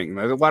are leaving.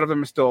 A lot of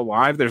them are still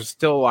alive. There's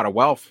still a lot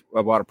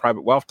of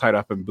private wealth tied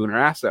up in boomer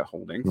asset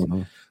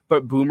holdings.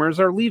 But boomers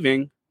are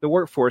leaving the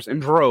workforce in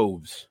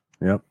droves.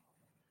 Yep.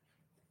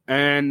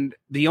 And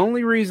the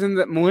only reason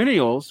that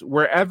millennials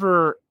were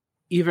ever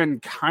even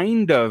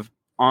kind of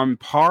on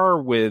par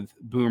with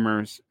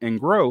boomers in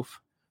growth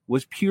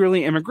was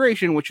purely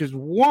immigration, which is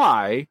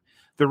why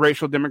the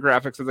racial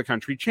demographics of the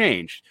country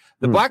changed.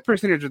 The black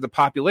percentage of the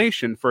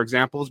population, for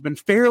example, has been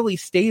fairly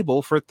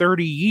stable for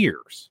 30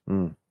 years.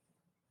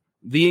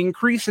 The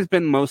increase has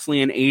been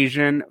mostly in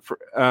Asian,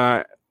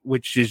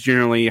 which is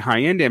generally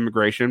high-end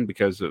immigration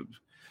because of,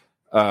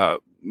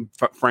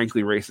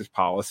 frankly, racist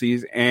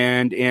policies,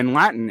 and in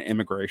Latin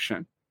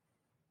immigration.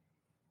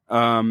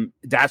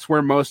 That's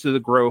where most of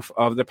the growth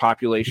of the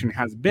population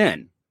has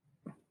been.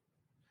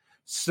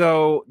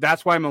 So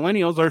that's why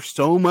millennials are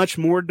so much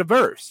more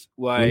diverse.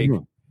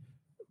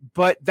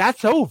 But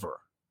that's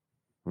over.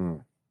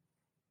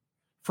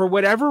 For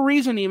whatever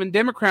reason, even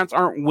Democrats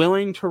aren't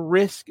willing to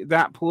risk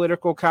that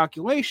political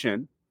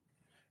calculation.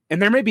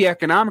 And there may be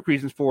economic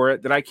reasons for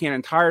it that I can't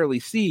entirely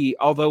see,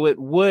 although it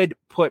would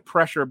put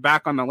pressure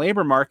back on the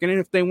labor market. And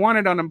if they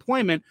wanted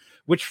unemployment,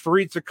 which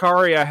Fareed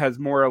Zakaria has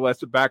more or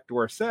less a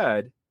backdoor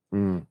said,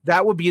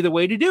 that would be the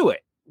way to do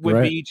it,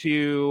 would be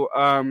to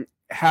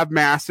have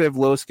massive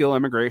low-skill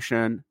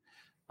immigration.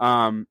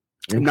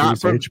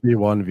 Increase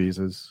HB1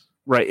 visas.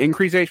 Right,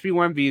 increase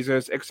HB1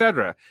 visas,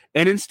 etc.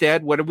 And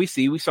instead, what did we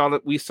see? We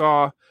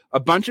saw a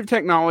bunch of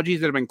technologies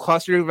that have been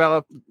cluster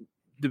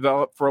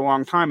developed for a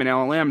long time in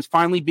LLMs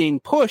finally being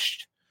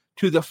pushed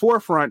to the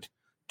forefront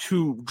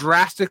to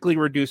drastically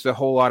reduce a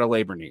whole lot of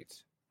labor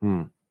needs.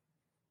 All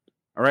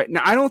right.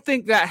 Now, I don't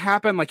think that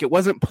happened like it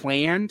wasn't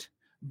planned,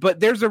 but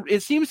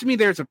it seems to me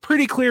there's a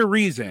pretty clear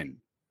reason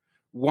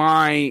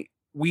why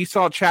we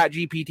saw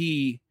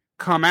ChatGPT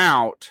come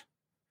out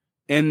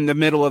in the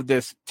middle of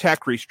this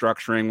tech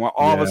restructuring, while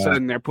all of a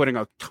sudden they're putting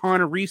a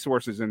ton of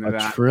resources into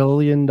that. $1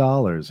 trillion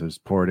has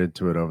poured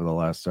into it over the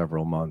last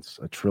several months.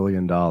 $1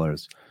 trillion.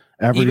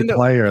 Every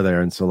player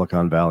there in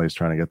Silicon Valley is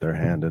trying to get their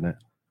hand in it.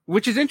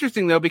 Which is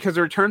interesting, though, because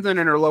the returns on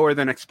it are lower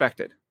than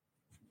expected.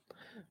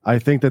 I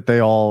think that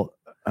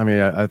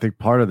I think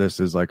part of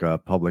this is like a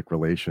public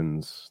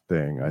relations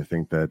thing. I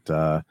think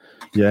that,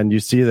 and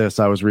you see this,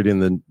 I've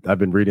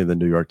been reading the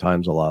New York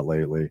Times a lot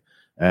lately.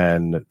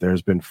 And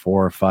there's been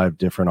 4 or 5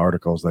 different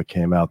articles that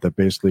came out that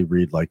basically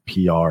read like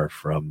PR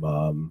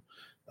from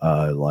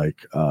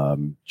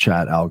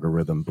chat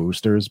algorithm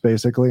boosters,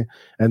 basically.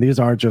 And these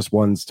aren't just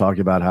ones talking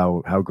about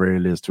how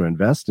great it is to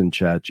invest in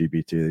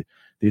ChatGPT.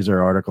 These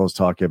are articles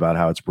talking about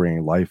how it's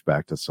bringing life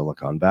back to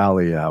Silicon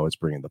Valley, how it's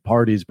bringing the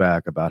parties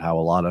back, about how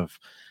a lot of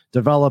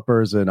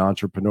developers and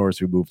entrepreneurs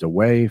who moved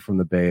away from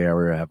the Bay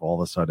Area have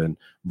all of a sudden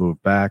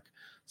moved back.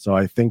 So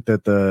I think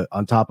that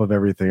on top of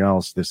everything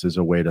else, this is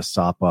a way to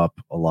sop up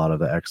a lot of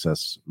the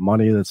excess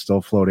money that's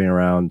still floating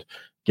around,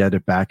 get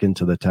it back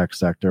into the tech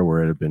sector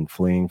where it had been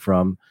fleeing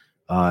from,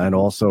 and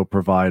also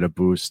provide a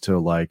boost to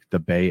like the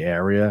Bay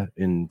Area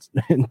in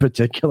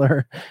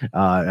particular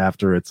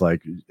after its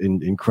like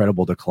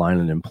incredible decline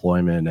in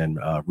employment and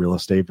real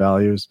estate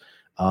values.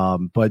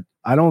 But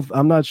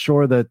I'm not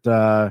sure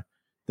that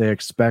they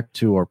expect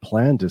to or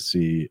plan to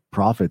see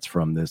profits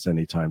from this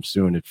anytime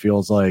soon. It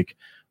feels like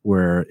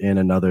we're in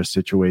another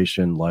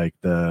situation like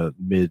the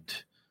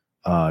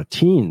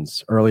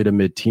early to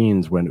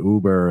mid-teens, when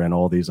Uber and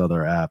all these other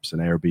apps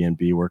and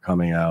Airbnb were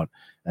coming out,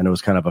 and it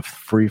was kind of a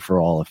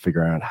free-for-all of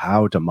figuring out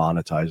how to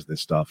monetize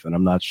this stuff. And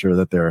I'm not sure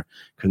that they're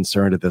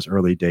concerned at this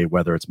early day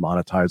whether it's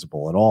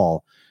monetizable at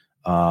all.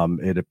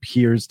 It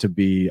appears to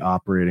be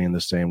operating in the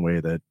same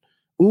way that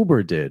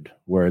Uber did,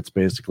 where it's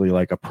basically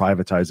like a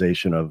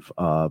privatization of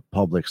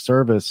public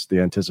service, the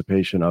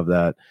anticipation of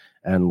that,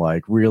 and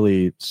like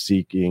really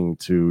seeking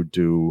to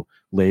do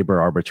labor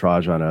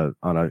arbitrage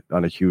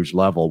on a huge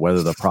level,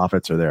 whether the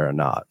profits are there or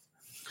not.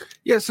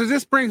 Yeah, so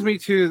this brings me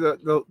to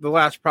the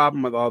last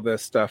problem with all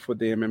this stuff with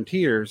the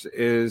MMTers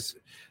is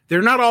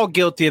they're not all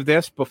guilty of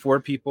this before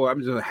people.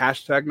 I'm just a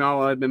hashtag not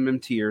all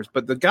MMTers,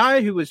 but the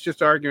guy who was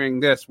just arguing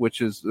this, which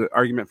is the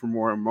argument from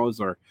Warren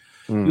Mosler,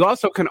 you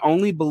also can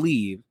only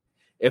believe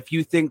if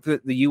you think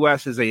that the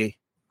U.S. is a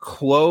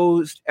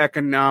closed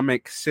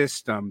economic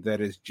system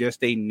that is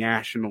just a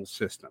national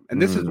system.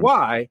 And this is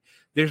why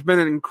there's been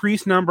an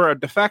increased number of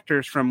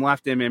defectors from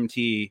left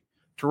MMT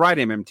to right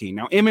MMT.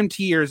 Now,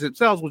 MMTers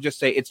themselves will just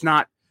say it's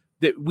not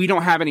that we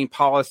don't have any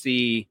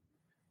policy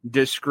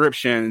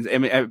descriptions,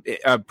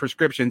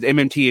 prescriptions.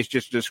 MMT is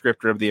just a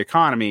descriptor of the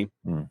economy.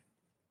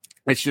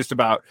 It's just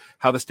about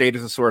how the state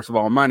is a source of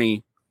all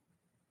money.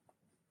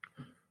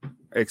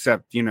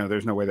 Except,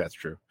 there's no way that's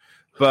true.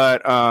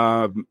 But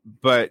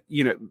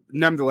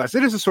nonetheless,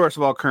 it is a source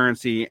of all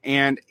currency.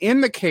 And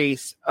in the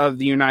case of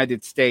the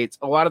United States,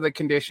 a lot of the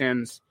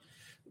conditions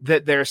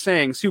that they're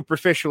saying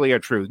superficially are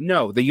true.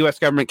 No, the U.S.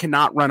 government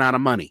cannot run out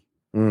of money.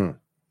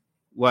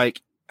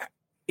 Like,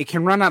 it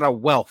can run out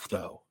of wealth,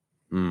 though.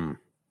 And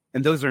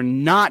those are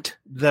not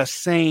the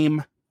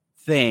same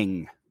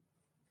thing.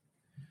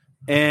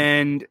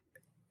 And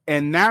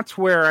that's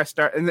where I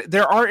start. And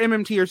there are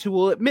MMTers who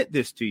will admit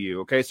this to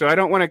you. Okay, so I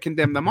don't want to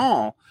condemn them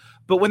all.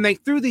 But when they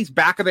threw these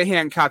back of the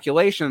hand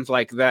calculations,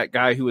 like that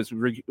guy who was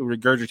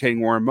regurgitating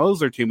Warren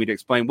Mosler to me to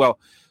explain, well,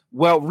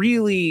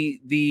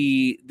 really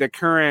the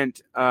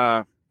current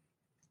Powell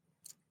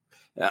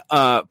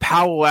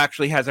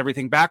actually has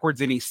everything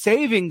backwards, and he's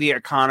saving the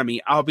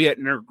economy, albeit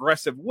in an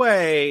aggressive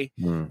way,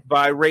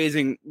 by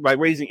raising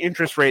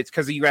interest rates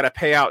because you got to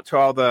pay out to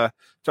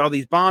all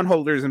these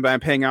bondholders, and by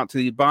paying out to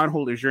the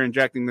bondholders, you're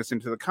injecting this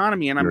into the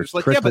economy. And I'm just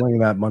like, trickling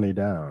that money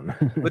down.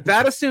 But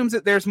that assumes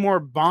that there's more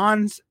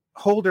bonds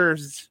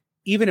holders,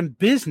 even in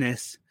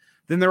business,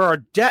 than there are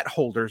debt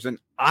holders, and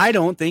I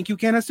don't think you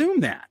can assume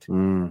that.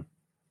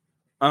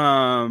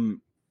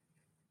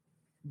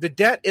 The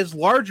debt is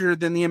larger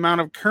than the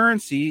amount of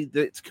currency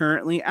that's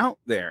currently out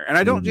there. And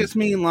I don't just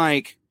mean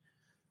like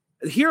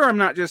here, I'm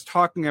not just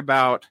talking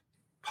about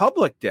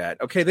public debt.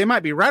 Okay, they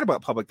might be right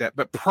about public debt,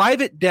 but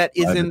private debt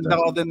is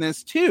involved in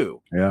this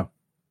too. Yeah.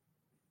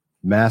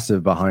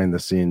 Massive behind the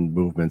scene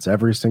movements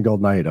every single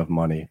night of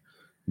money,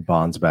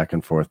 bonds back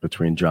and forth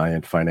between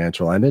giant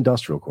financial and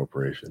industrial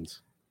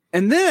corporations.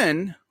 And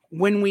then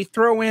when we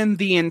throw in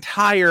the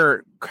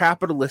entire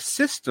capitalist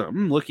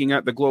system, looking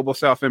at the global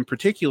south in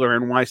particular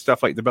and why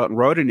stuff like the Belt and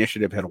Road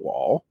Initiative hit a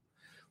wall,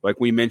 like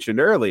we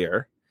mentioned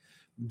earlier,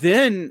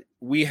 then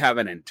we have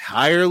an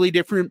entirely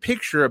different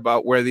picture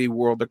about where the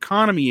world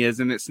economy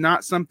is. And it's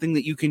not something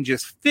that you can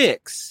just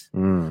fix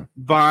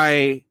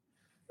by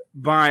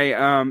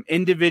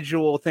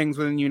individual things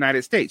within the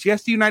United States.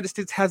 Yes, the United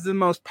States has the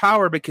most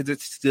power because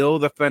it's still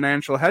the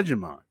financial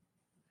hegemon,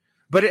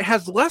 but it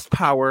has less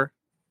power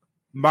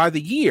by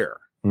the year.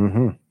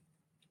 And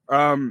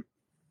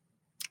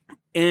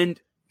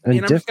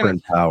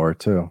different power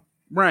too.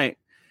 Right.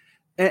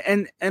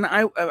 And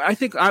I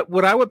think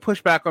what I would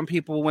push back on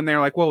people when they're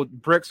like, well,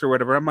 BRICS or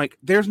whatever, I'm like,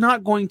 there's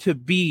not going to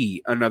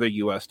be another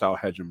US style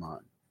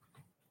hegemon.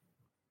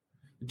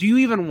 Do you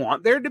even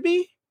want there to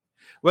be?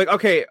 Like,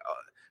 okay,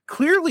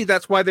 clearly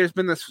that's why there's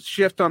been this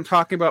shift on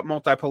talking about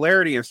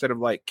multipolarity instead of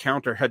like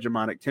counter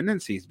hegemonic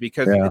tendencies,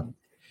 because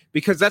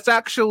that's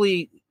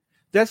actually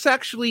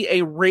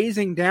a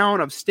raising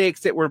down of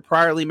stakes that were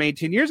priorly made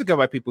 10 years ago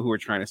by people who were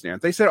trying to stand.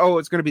 They said, oh,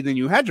 it's going to be the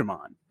new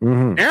hegemon.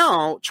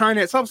 Now,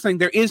 China itself is saying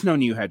there is no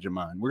new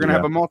hegemon. We're going to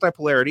have a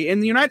multipolarity,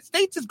 and the United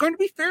States is going to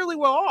be fairly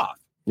well off.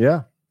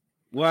 Yeah.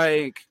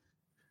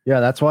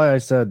 That's why I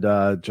said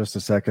just a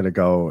second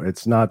ago,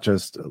 it's not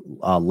just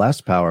less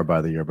power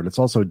by the year, but it's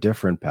also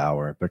different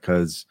power,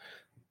 because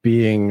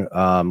being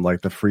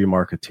like the free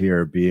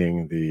marketeer,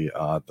 being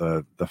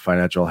the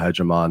financial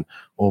hegemon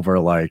over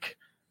like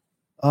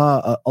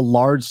a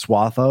large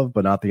swath of,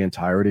 but not the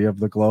entirety of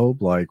the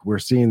globe. Like we're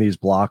seeing these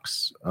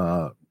blocks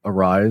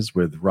arise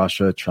with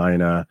Russia,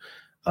 China,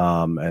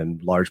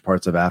 and large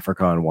parts of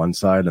Africa on one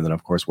side, and then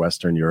of course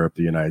Western Europe,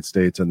 the United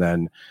States, and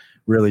then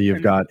really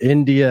you've got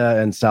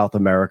India and South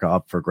America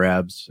up for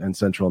grabs, and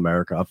Central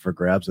America up for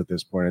grabs at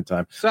this point in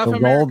time. South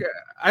America,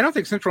 I don't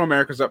think Central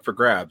America's up for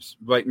grabs.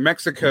 Like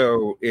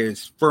Mexico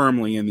is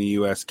firmly in the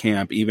U.S.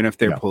 camp, even if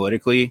they're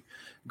politically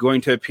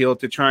going to appeal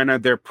to China.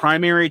 Their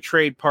primary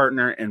trade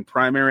partner and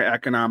primary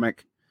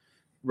economic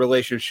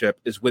relationship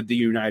is with the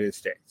United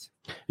States.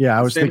 Yeah,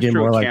 I was thinking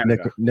more like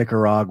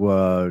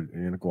Nicaragua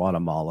and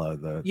Guatemala.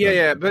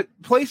 But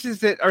places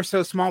that are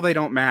so small they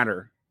don't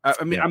matter.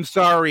 I'm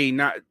sorry,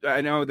 I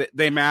know that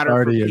they matter.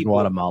 Sorry to you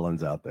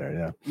Guatemalans out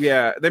there.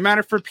 Yeah, they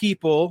matter for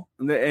people,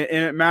 and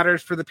it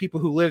matters for the people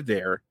who live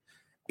there.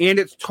 And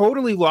it's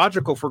totally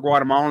logical for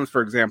Guatemalans,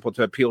 for example,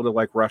 to appeal to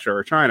like Russia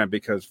or China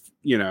because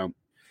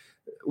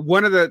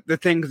one of the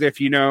things, if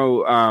you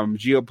know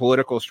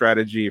geopolitical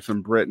strategy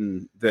from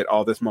Britain, that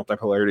all this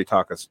multipolarity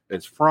talk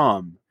is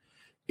from,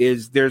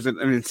 is there's an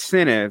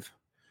incentive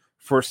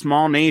for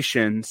small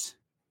nations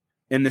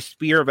in the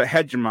sphere of a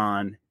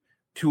hegemon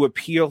to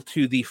appeal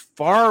to the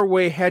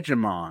faraway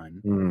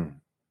hegemon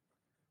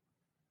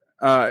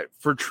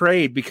for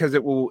trade, because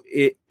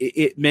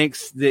it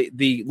makes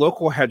the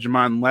local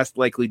hegemon less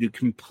likely to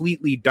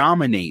completely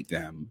dominate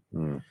them.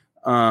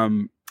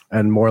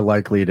 And more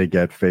likely to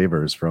get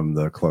favors from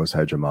the close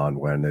hegemon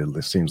when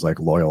it seems like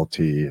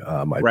loyalty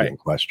might be in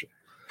question.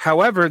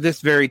 However,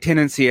 this very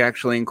tendency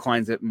actually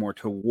inclines it more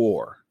to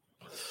war.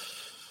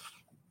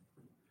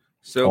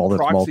 So all this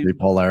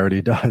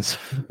multipolarity does.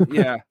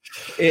 Yeah.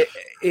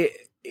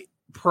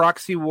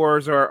 Proxy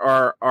wars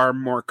are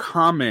more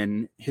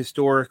common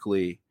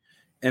historically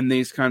in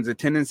these kinds of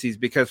tendencies,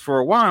 because for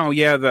a while,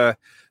 the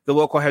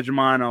local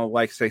hegemon will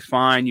like say,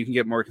 fine, you can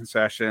get more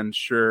concessions,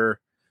 sure.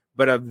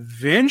 But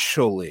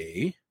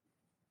eventually,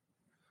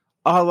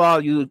 a la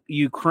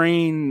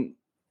Ukraine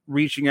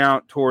reaching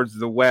out towards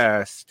the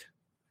West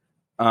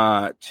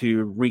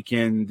to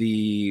weaken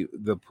the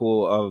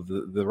pull of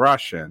the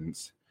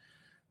Russians,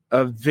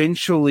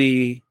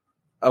 eventually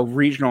a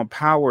regional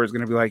power is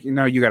going to be like,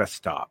 you got to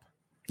stop.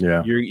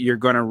 Yeah, you're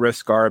going to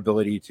risk our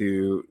ability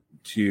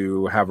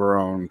to have our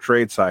own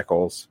trade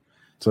cycles.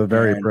 It's a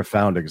very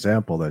profound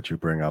example that you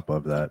bring up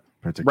of that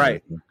particular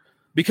right.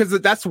 Because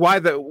that's why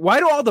do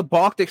all the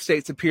Baltic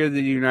states appear to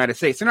the United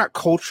States? They're not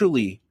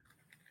culturally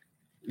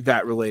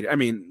that related. I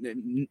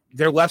mean,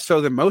 they're less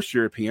so than most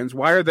Europeans.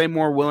 Why are they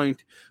more willing?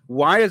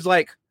 Why is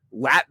like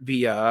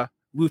Latvia,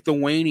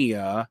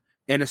 Lithuania,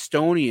 and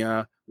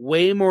Estonia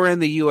way more in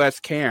the U.S.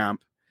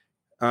 camp?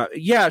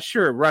 Yeah,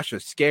 sure,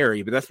 Russia's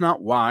scary, but that's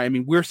not why. I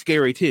mean, we're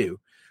scary too.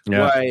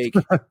 Yeah, like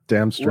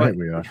damn straight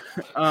we are.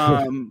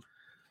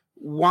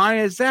 Why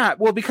is that?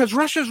 Well, because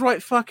Russia's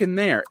right fucking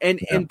there.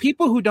 And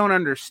people who don't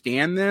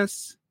understand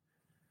this,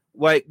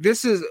 like,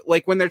 this is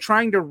like when they're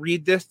trying to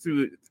read this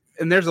through,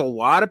 and there's a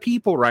lot of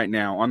people right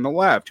now on the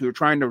left who are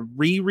trying to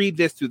reread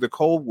this through the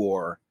Cold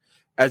War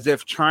as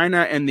if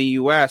China and the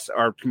US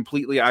are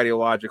completely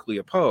ideologically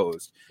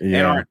opposed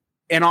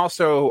and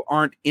also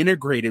aren't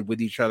integrated with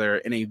each other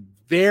in a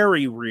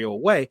very real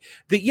way.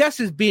 That, yes,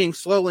 is being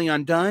slowly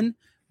undone,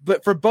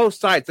 but for both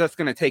sides, that's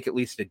going to take at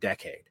least a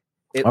decade.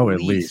 At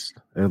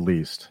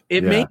least.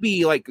 It may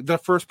be like the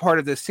first part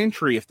of this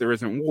century if there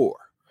isn't war.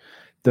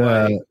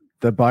 The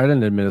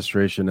Biden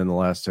administration in the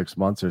last 6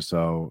 months or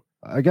so,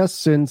 I guess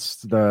since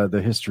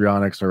the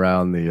histrionics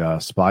around the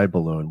spy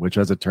balloon, which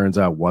as it turns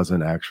out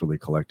wasn't actually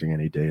collecting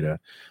any data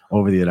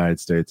over the United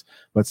States,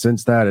 but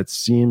since that, it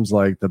seems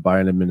like the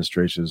Biden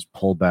administration has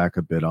pulled back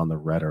a bit on the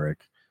rhetoric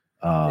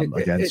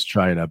against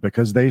China,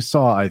 because they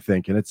saw, I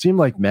think, and it seemed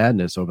like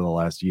madness over the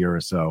last year or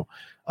so,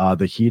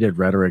 the heated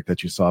rhetoric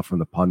that you saw from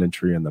the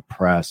punditry and the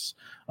press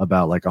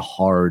about like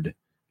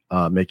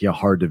making a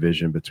hard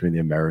division between the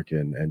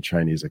American and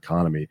Chinese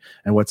economy.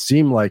 And what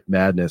seemed like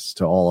madness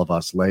to all of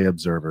us lay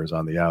observers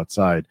on the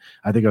outside,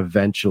 I think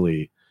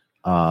eventually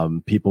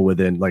people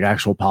within, like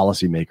actual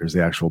policymakers,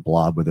 the actual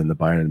blob within the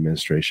Biden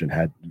administration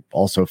had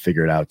also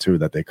figured out too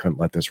that they couldn't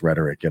let this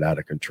rhetoric get out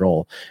of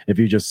control. If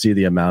you just see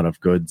the amount of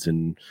goods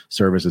and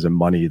services and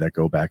money that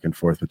go back and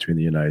forth between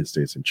the United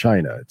States and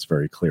China, it's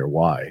very clear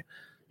why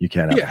you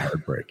can't have a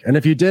hard break. And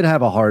if you did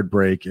have a hard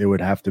break, it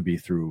would have to be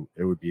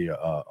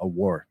a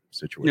war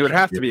situation. It would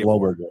have to be a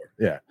global war.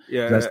 Yeah.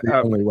 That's the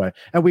only way.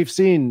 And we've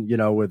seen,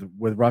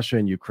 with Russia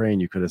and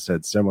Ukraine, you could have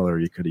said similar.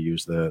 You could have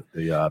used the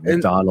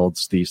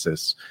McDonald's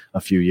thesis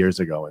a few years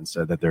ago and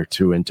said that they're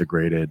too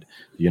integrated.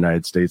 The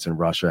United States and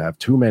Russia have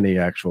too many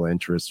actual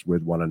interests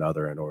with one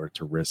another in order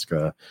to risk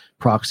a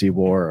proxy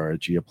war or a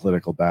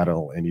geopolitical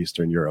battle in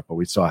Eastern Europe. But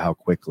we saw how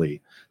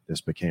quickly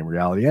this became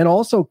reality, and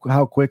also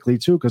how quickly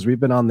too, because we've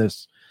been on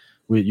this.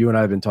 You and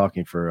I have been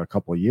talking for a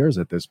couple of years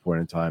at this point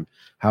in time,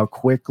 how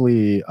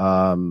quickly,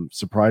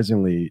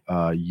 surprisingly,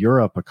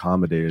 Europe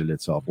accommodated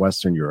itself,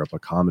 Western Europe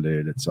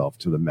accommodated itself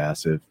to the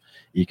massive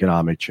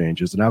economic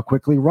changes, and how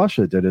quickly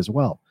Russia did as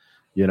well.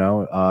 You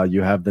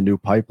have the new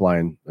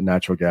pipeline, the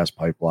natural gas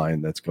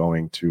pipeline that's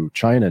going to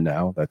China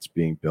now, that's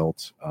being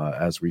built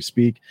as we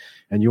speak.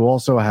 And you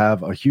also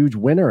have a huge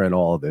winner in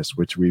all of this,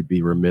 which we'd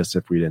be remiss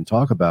if we didn't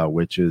talk about,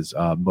 which is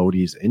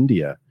Modi's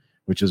India,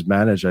 which is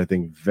managed, I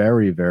think,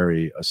 very,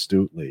 very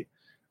astutely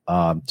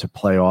to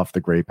play off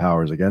the great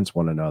powers against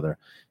one another.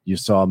 You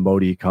saw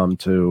Modi come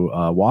to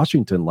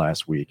Washington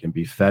last week and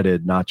be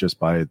feted not just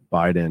by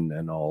Biden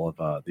and all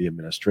of the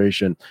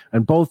administration,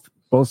 and both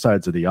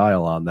sides of the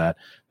aisle on that,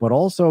 but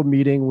also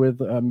meeting with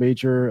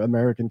major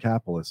American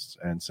capitalists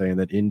and saying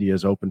that India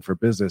is open for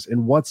business.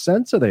 In what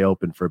sense are they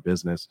open for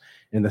business?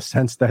 In the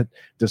sense that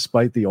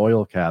despite the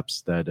oil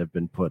caps that have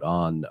been put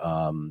on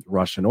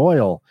Russian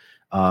oil,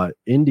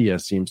 India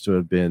seems to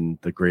have been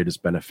the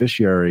greatest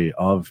beneficiary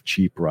of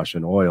cheap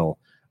Russian oil,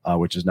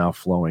 which is now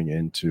flowing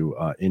into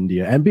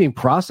India and being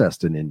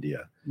processed in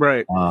India.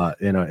 Right.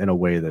 In a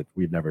way that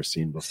we've never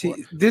seen before.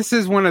 See, this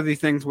is one of the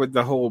things with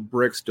the whole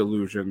BRICS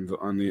delusions.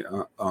 On the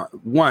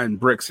one,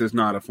 BRICS is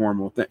not a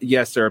formal thing.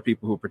 Yes, there are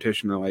people who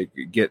petition to like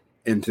get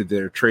into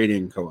their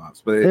trading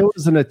co-ops, but it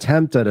was an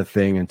attempt at a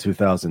thing in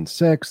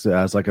 2006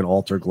 as like an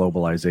alter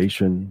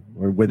globalization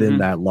or within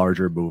that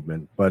larger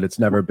movement, but it's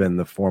never been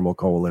the formal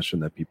coalition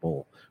that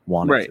people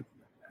wanted.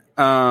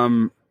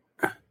 Right.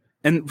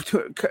 And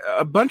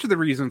a bunch of the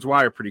reasons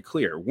why are pretty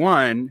clear.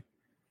 One,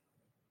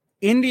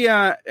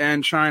 India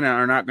and China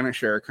are not going to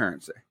share a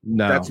currency.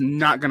 No, that's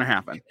not going to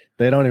happen.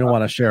 They don't even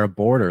want to share a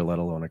border, let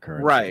alone a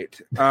currency. Right.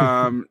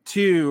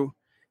 Two,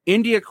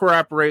 India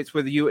cooperates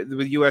with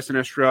U.S. and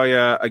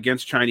Australia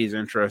against Chinese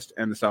interest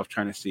in the South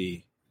China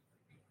Sea.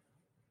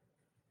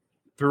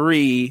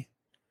 Three,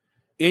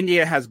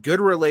 India has good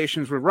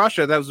relations with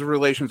Russia. Those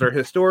relations are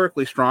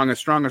historically strong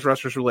as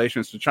Russia's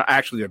relations to China.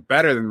 Actually, they're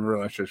better than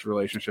Russia's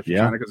relationships to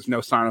China because there's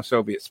no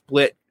Sino-Soviet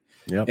split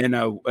in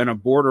a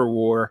border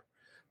war.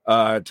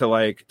 And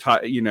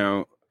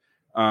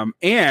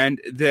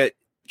that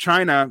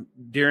China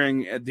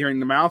during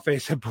the Mao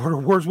phase had border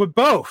wars with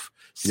both.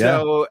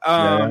 So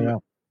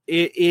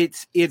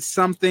it's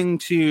something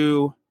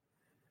to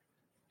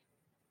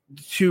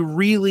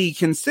really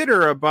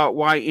consider about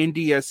why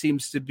India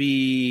seems to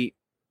be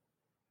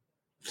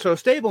so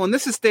stable. And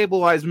this has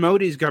stabilized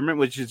Modi's government,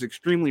 which is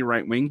extremely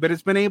right wing, but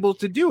it's been able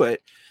to do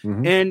it.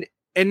 And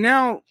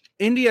now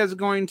India is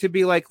going to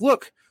be like,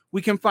 look,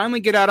 we can finally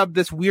get out of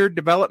this weird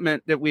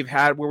development that we've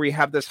had where we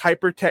have this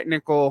hyper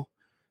technical,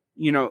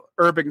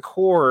 urban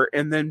core,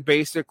 and then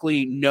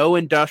basically no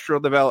industrial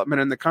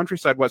development in the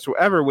countryside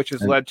whatsoever, which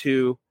has led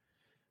to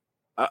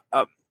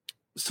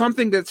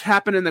something that's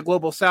happened in the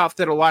global South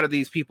that a lot of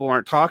these people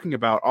aren't talking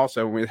about.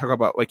 Also, when we talk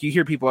about, like, you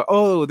hear people,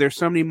 oh, there's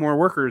so many more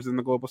workers in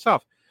the global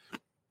South.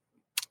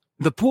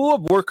 The pool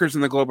of workers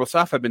in the global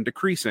South have been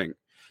decreasing,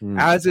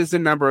 as is the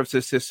number of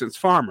subsistence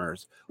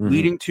farmers,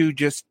 leading to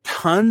just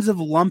tons of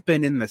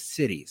lumpen in the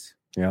cities.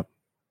 Yep.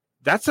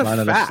 That's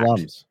a fact.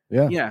 Slums.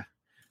 Yeah. Yeah.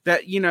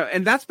 That,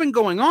 and that's been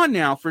going on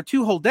now for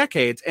 2 whole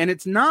decades. And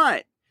it's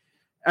not,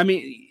 I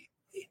mean,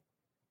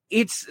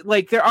 it's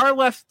like there are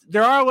left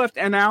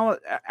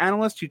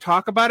analysts who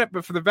talk about it,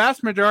 but for the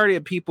vast majority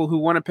of people who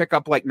want to pick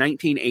up like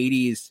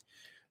 1980s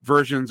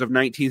versions of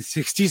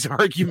 1960s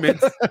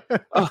arguments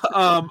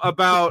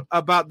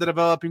about the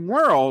developing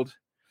world,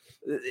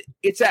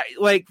 it's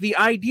like the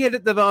idea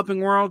that the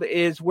developing world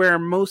is where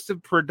most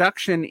of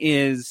production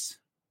is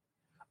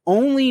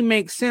only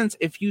makes sense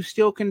if you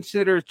still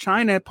consider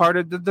China part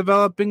of the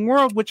developing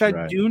world, which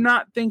I do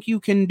not think you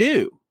can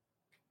do.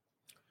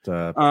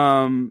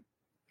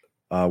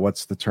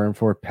 What's the term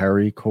for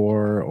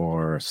pericore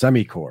or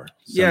semi-core?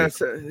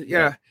 Yes,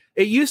 yeah.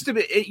 It used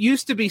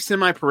to be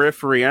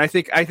semi-periphery, and I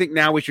think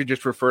now we should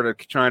just refer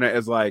to China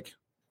as like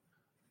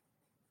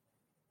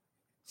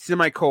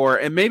semi-core,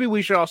 and maybe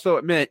we should also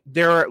admit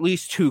there are at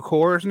least 2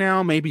 cores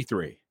now, maybe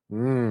 3,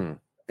 and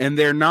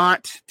they're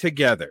not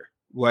together.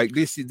 Like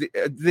this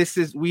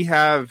is we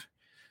have,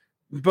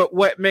 but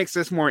what makes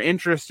this more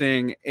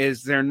interesting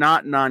is they're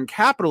not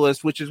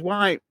non-capitalist, which is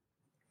why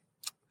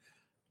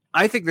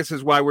I think this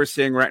is why we're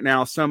seeing right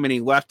now so many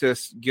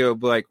leftists go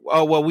like,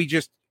 oh well,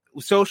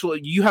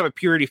 you have a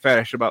purity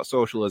fetish about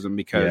socialism,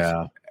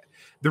 because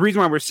the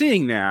reason why we're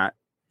seeing that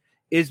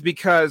is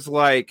because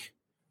like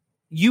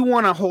you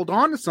want to hold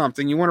on to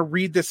something, you want to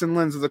read this in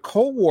lens of the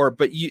Cold War,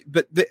 but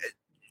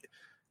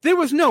there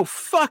was no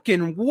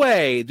fucking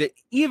way that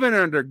even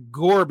under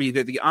Gorby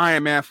that the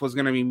IMF was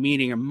going to be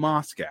meeting in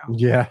Moscow.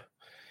 Yeah.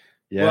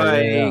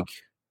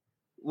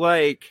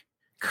 Like,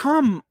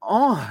 come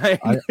on.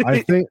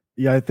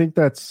 I think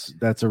that's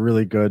a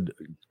really good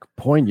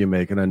point you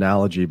make, an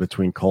analogy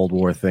between Cold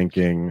War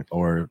thinking,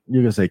 or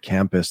you can say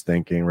campus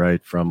thinking,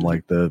 right, from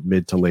like the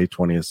mid to late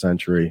 20th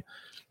century,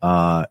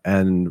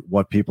 and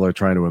what people are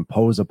trying to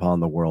impose upon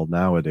the world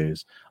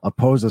nowadays.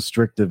 Oppose a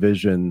strict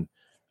division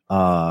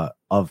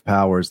of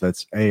powers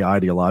that's A,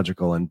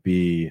 ideological, and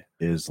B,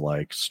 is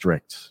like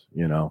strict,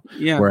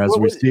 whereas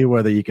we see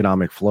where the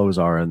economic flows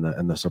are and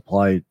the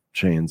supply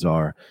chains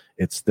are,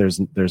 there's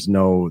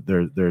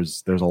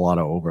a lot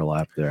of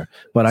overlap there.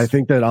 But I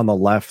think that on the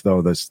left,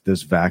 though,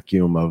 this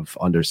vacuum of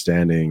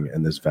understanding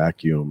and this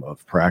vacuum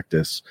of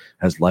practice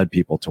has led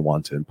people to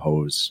want to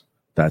impose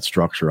that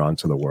structure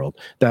onto the world.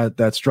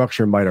 That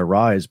structure might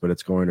arise, but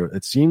it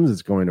seems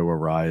it's going to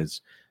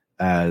arise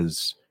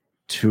as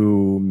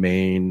 2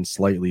 main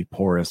slightly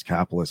porous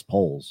capitalist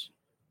poles.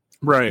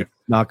 Right. It's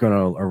not going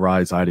to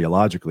arise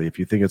ideologically. If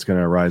you think it's going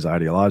to arise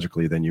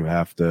ideologically, then you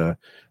have to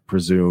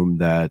presume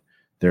that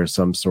there's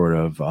some sort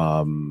of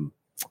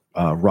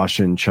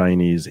Russian,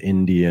 Chinese,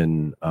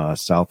 Indian,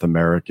 South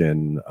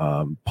American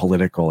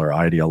political or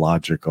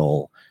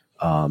ideological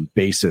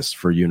basis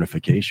for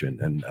unification.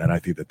 And I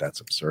think that that's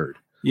absurd.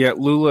 Yeah,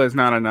 Lula is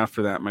not enough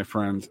for that, my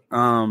friend.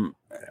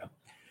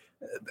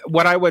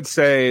 What I would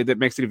say that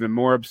makes it even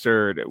more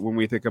absurd when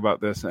we think about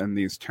this in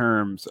these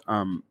terms,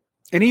 and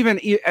even,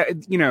 in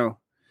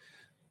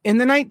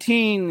the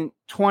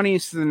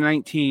 1920s to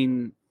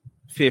the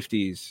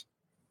 1950s,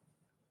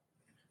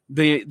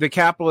 the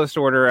capitalist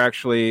order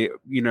actually,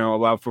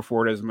 allowed for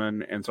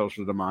Fordism and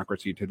social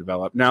democracy to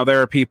develop. Now,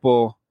 there are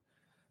people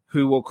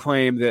who will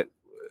claim that,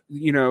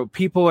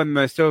 people in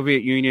the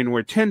Soviet Union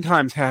were 10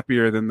 times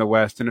happier than the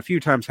West and a few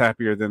times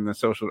happier than the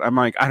social. I'm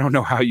like, I don't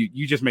know how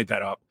you just made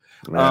that up.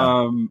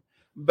 Yeah.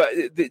 But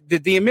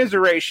the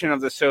immiseration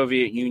of the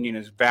Soviet Union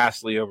is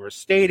vastly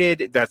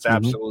overstated. That's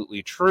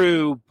absolutely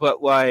true.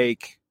 But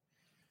like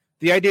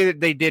the idea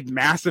that they did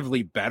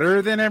massively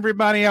better than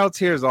everybody else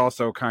here is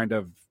also kind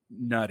of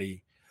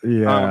nutty.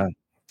 Yeah.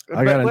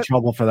 I got in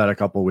trouble for that a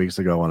couple of weeks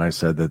ago when I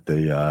said that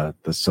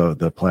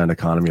the planned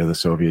economy of the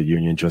Soviet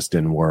Union just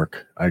didn't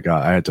work. I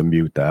had to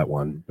mute that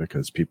one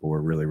because people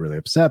were really, really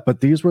upset.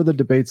 But these were the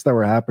debates that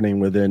were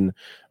happening within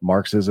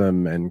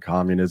Marxism and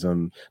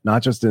communism,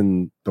 not just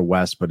in the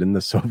West, but in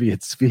the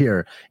Soviet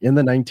sphere in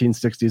the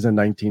 1960s and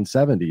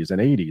 1970s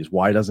and 80s.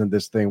 Why doesn't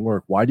this thing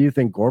work? Why do you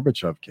think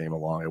Gorbachev came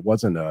along? It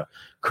wasn't a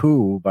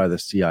coup by the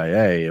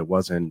CIA. It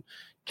wasn't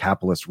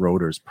capitalist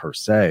roaders per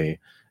se.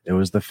 It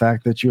was the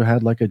fact that you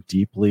had like a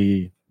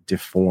deeply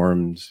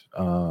deformed.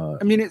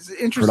 It's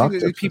interesting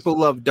that people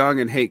love Dung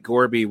and hate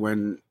Gorby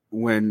when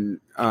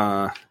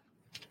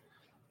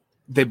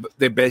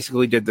they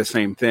basically did the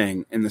same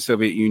thing, and the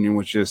Soviet Union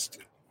was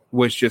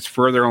just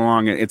further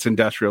along its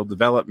industrial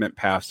development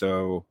path,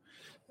 so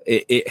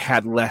it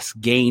had less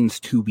gains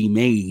to be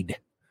made.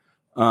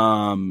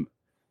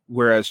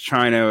 Whereas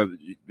China,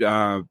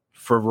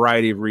 for a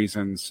variety of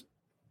reasons,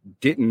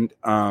 didn't.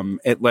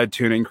 It led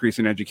to an increase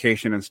in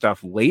education and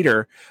stuff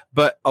later,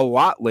 but a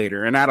lot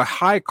later and at a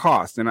high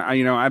cost. And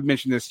I've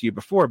mentioned this to you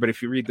before, but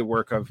if you read the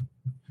work of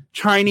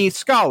Chinese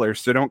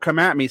scholars, so don't come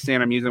at me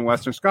saying I'm using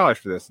Western scholars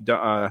for this,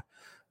 Deng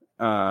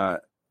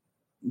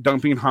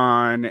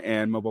Ping-han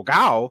and Mo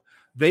Gao,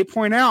 they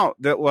point out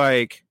that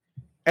like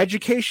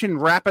education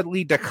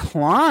rapidly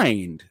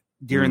declined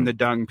during the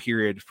Deng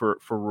period for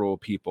rural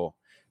people.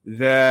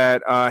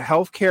 That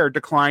healthcare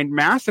declined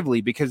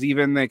massively because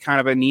even the kind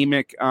of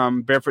anemic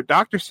barefoot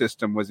doctor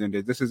system was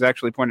ended. This is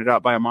actually pointed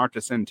out by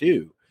Amartya Sen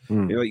too.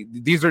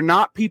 These are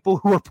not people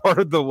who are part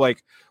of the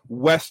like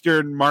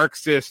Western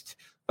Marxist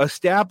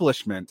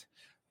establishment.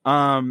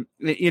 And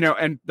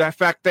the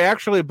fact they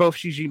actually are both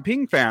Xi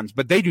Jinping fans,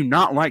 but they do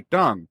not like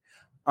Deng.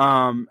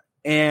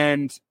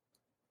 And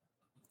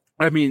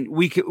I mean,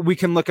 we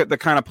can look at the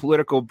kind of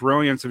political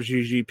brilliance of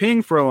Xi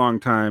Jinping for a long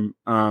time.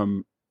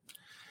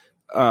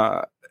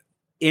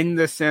 In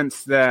the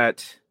sense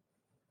that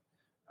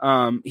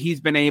he's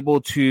been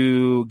able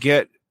to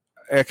get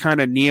a kind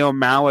of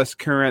neo-Maoist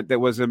current that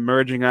was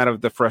emerging out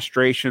of the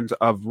frustrations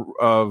of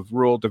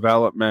rural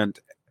development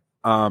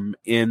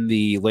in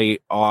the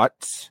late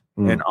aughts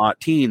and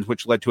aught-teens,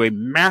 which led to a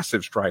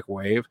massive strike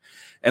wave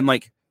and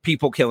like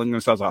people killing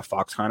themselves off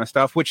Fox kind of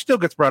stuff, which still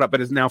gets brought up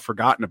but is now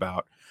forgotten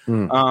about.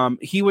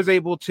 He was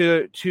able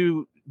to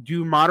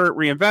do moderate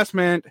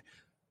reinvestment,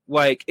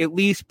 like at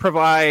least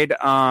provide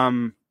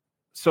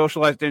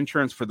socialized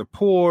insurance for the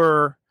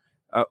poor,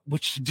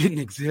 which didn't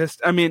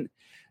exist. I mean,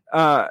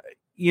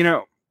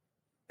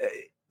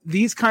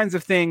 these kinds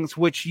of things,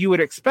 which you would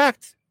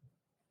expect,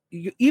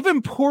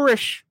 even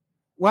poorish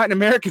Latin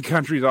American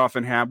countries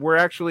often have, were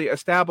actually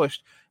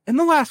established in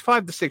the last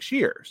 5 to 6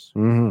 years.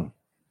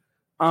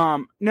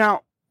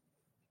 Now,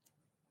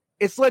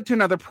 it's led to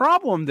another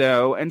problem,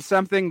 though, and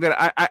something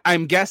that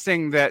I'm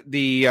guessing that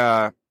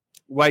the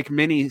like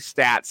many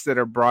stats that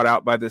are brought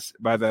out by the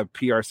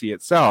PRC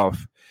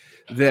itself,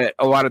 that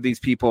a lot of these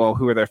people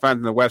who are their friends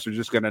in the West are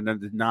just going to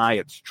deny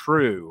it's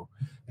true.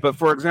 But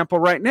for example,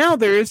 right now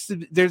there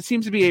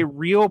seems to be a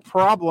real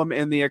problem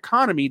in the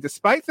economy,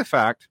 despite the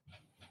fact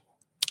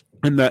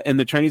in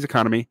the Chinese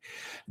economy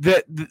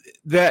that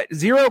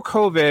zero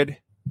COVID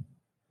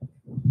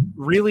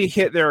really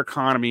hit their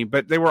economy,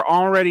 but they were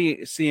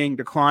already seeing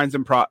declines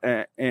in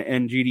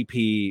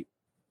GDP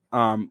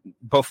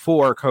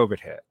before COVID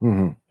hit.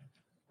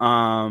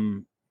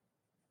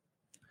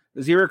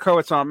 Zero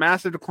COVID saw a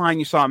massive decline.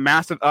 You saw a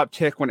massive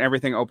uptick when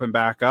everything opened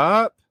back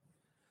up.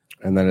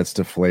 And then it's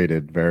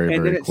deflated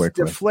very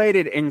quickly.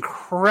 Deflated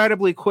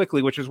incredibly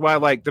quickly, which is why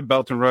like the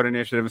Belt and Road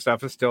Initiative and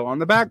stuff is still on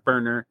the back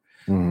burner.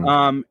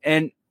 And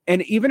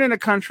even in a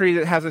country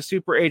that has a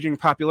super aging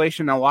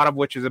population, a lot of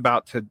which is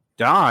about to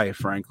die,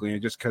 frankly,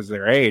 just because of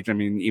their age. I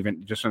mean,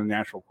 even just in the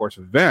natural course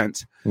of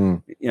events,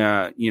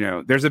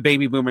 there's a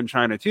baby boom in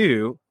China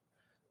too.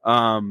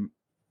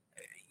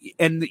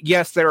 And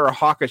yes, there are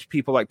hawkish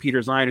people like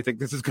Peter Zion who think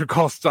this is going to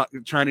cause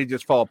China to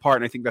just fall apart,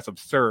 and I think that's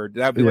absurd.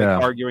 That'd be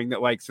like arguing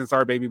that, like, since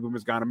our baby boom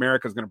is gone,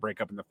 America's going to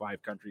break up into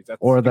 5 countries. That's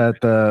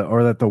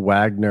that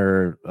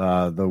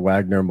the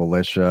Wagner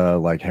militia,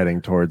 like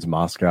heading towards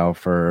Moscow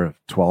for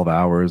 12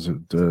 hours,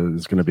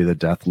 is going to be the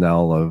death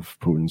knell of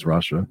Putin's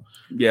Russia.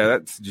 Yeah,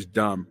 that's just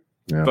dumb.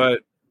 Yeah.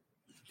 But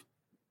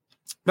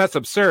that's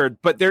absurd.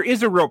 But there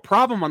is a real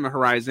problem on the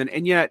horizon,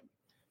 and yet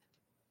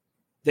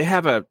they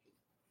have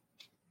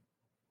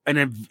an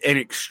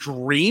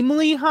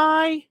extremely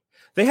high.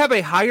 They have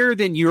a higher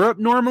than Europe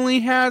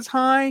normally has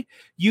high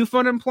youth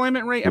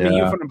unemployment rate. I mean,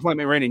 youth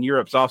unemployment rate in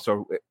Europe's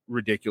also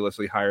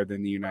ridiculously higher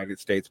than the United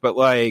States. But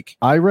like,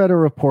 I read a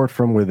report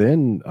from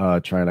within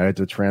China. I had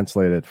to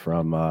translate it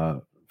from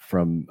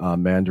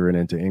Mandarin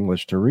into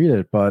English to read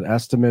it, but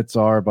estimates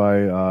are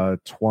by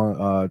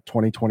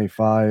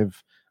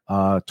 2025,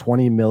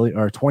 20 million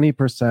or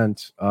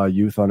 20%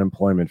 youth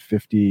unemployment,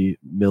 50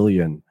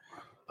 million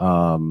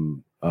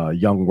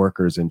young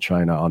workers in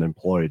China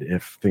unemployed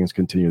if things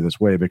continue this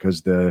way,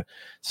 because the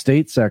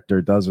state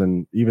sector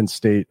doesn't, even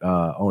state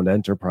owned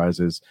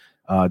enterprises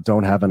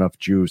don't have enough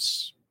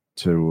juice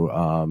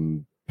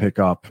to pick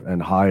up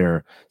and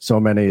hire so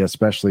many,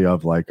 especially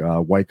of like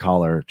white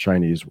collar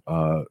Chinese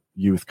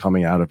youth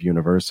coming out of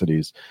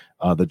universities.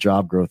 The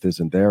job growth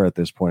isn't there at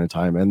this point in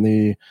time, and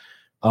the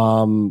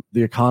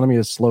economy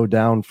has slowed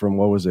down from,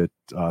 what was it,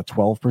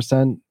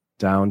 12%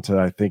 down to,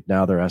 I think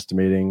now they're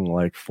estimating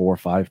like 4 or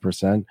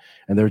 5%,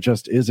 and there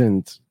just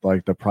isn't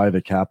like the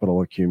private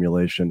capital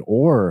accumulation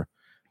or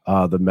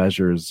the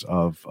measures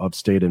of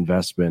state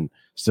investment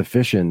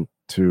sufficient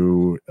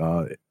to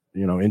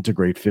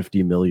integrate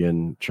 50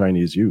 million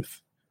Chinese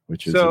youth,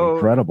 which is an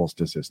incredible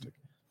statistic.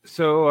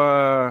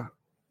 So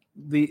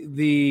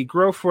the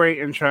growth rate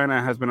in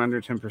China has been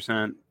under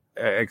 10%,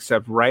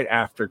 except right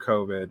after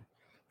COVID,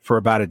 for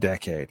about a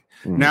decade.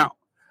 Mm-hmm. Now,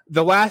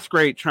 the last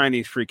great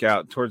Chinese freak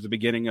out towards the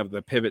beginning of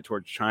the pivot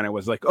towards China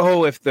was like,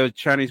 oh, if the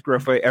Chinese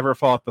growth rate ever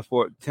falls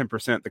before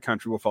 10%, the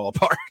country will fall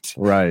apart.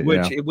 Right.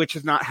 Which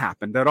has not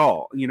happened at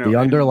all. The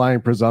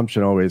underlying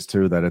presumption always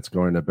too that it's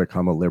going to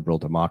become a liberal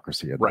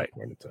democracy at that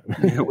point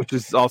in time, which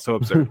is also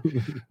absurd.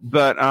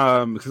 But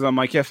because I'm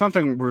like, if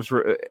something was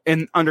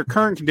under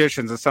current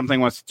conditions, if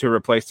something was to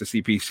replace the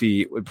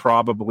CPC, it would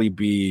probably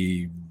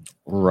be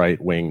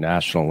right-wing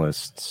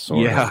nationalists,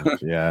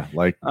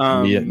 like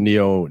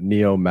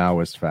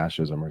neo-Maoist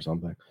fascism or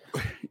something.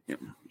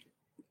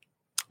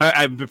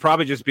 I would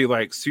probably just be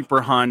like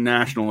super Han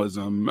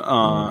nationalism,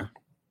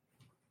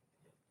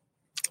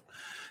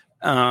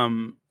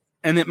 and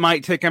it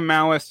might take a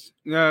Maoist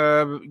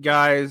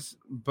guys,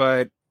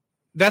 but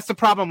that's the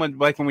problem with,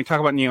 like, when we talk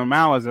about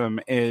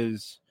neo-Maoism,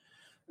 is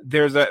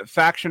there's a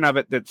faction of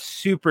it that's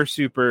super,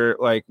 super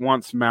like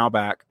wants Mao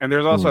back, and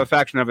there's also a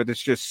faction of it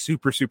that's just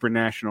super, super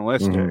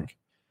nationalistic.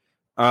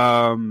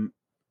 Some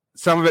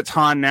of it's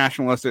Han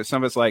nationalistic,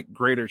 some of it's like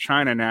Greater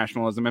China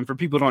nationalism, and for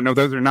people who don't know,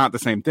 those are not the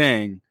same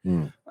thing.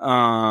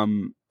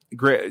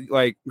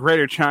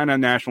 Greater China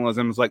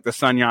nationalism is like the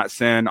Sun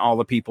Yat-sen, all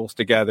the peoples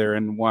together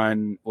in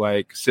one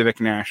like civic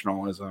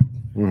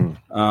nationalism.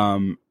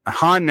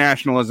 Han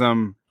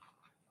nationalism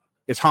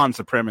is Han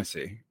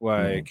supremacy,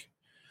 like.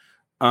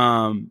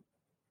 And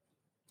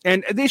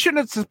they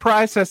shouldn't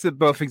surprise us that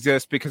both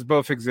exist, because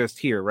both exist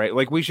here, right?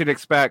 Like, we should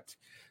expect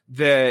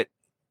that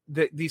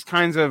these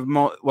kinds of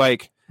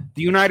the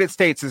United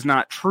States is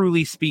not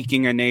truly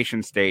speaking a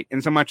nation state,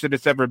 in so much that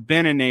it's ever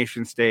been a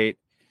nation state.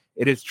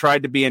 It has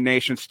tried to be a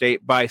nation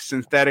state by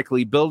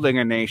synthetically building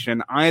a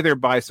nation, either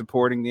by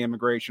supporting the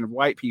immigration of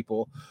white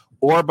people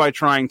or by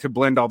trying to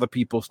blend all the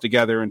peoples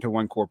together into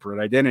one corporate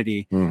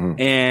identity.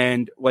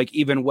 And like,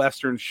 even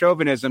Western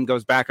chauvinism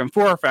goes back and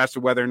forth as to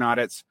whether or not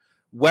it's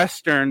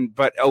Western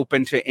but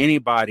open to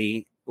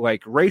anybody,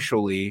 like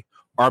racially,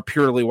 are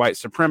purely white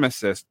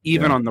supremacists,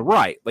 even on the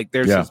right. Like,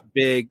 there's this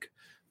big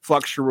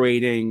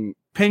fluctuating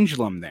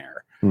pendulum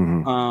there.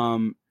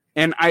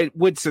 And I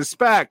would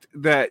suspect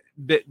that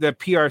the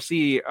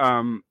PRC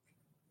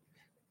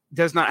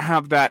does not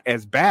have that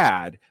as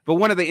bad. But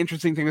one of the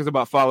interesting things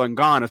about Falun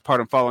Gong, as part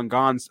of Falun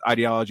Gong's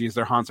ideology, is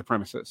they're Han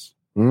supremacists.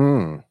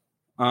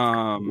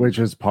 Which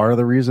is part of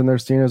the reason they're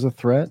seen as a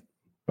threat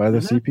by the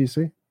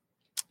CPC?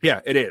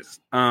 Yeah, it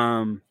is.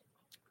 But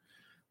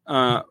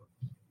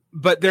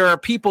there are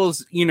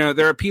peoples, in the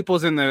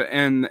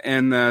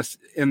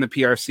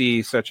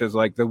PRC, such as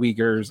like the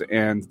Uyghurs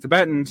and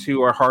Tibetans,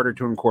 who are harder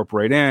to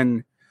incorporate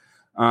in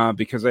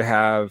because they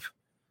have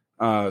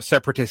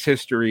separatist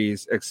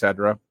histories,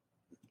 etc.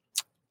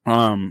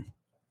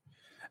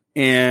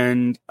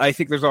 And I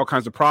think there's all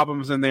kinds of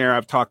problems in there.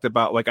 I've talked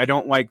about, like, I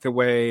don't like the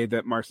way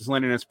that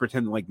Marxist-Leninists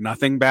pretend like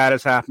nothing bad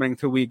is happening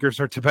to Uyghurs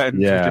or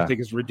Tibetans, which I think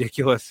is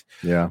ridiculous.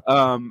 But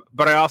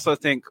I also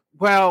think,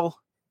 well,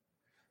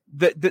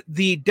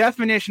 the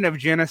definition of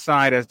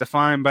genocide as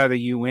defined by the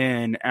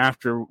UN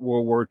after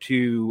World War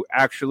II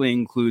actually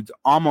includes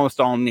almost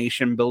all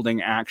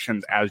nation-building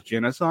actions as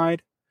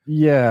genocide.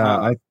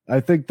 I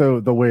think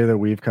the way that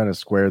we've kind of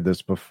squared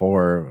this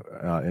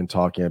before in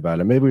talking about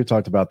it, maybe we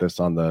talked about this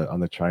on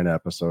the China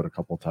episode a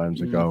couple times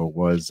ago,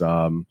 was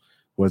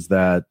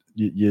that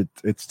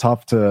it's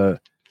tough to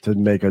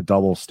make a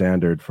double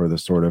standard for the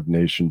sort of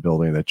nation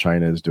building that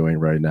China is doing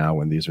right now,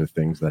 when these are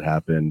things that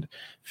happened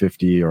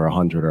 50 or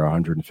 100 or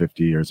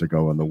 150 years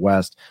ago in the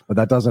West. But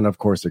that doesn't, of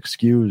course,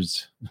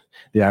 excuse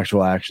the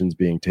actual actions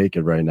being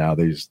taken right now,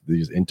 these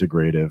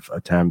integrative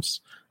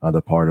attempts on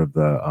the part of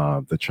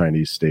the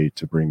Chinese state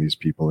to bring these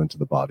people into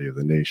the body of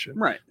the nation.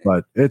 Right.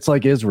 But it's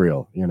like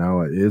Israel,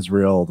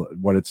 Israel,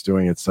 what it's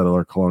doing, its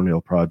settler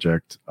colonial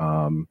project,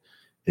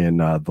 in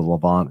the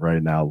Levant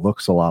right now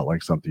looks a lot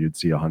like something you'd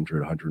see 100,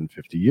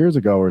 150 years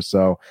ago or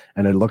so.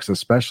 And it looks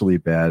especially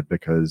bad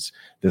because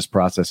this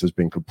process has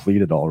been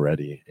completed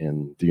already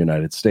in the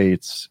United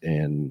States,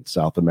 in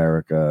South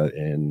America,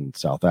 in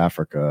South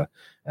Africa,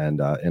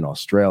 and in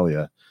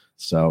Australia.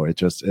 So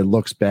it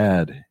looks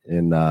bad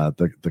in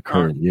the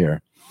current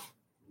year.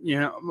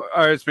 Yeah,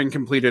 it's been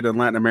completed in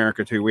Latin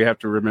America too. We have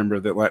to remember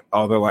that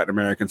all the Latin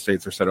American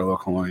states are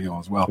settler-colonial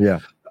as well. Yeah.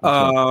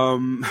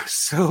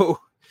 So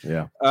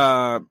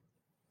yeah.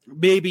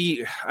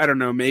 Maybe I don't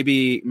know.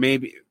 Maybe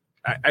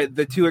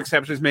the two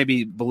exceptions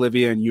maybe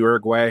Bolivia and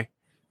Uruguay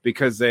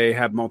because they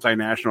have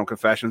multinational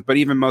confessions. But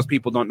even most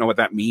people don't know what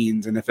that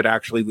means, and if it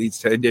actually leads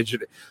to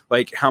indigenous,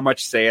 like how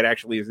much say it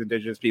actually is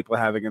indigenous people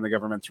having in the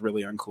government's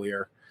really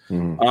unclear.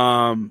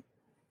 Mm-hmm.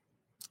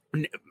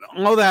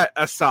 All that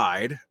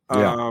aside,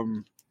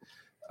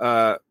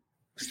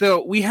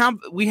 so we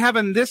have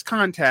in this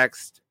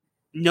context,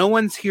 no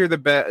one's here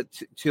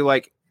to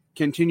like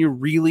continue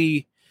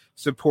really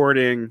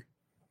supporting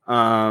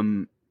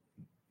the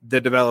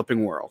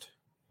developing world.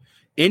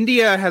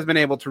 India has been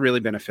able to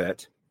really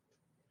benefit.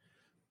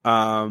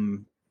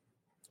 China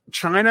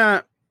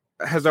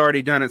has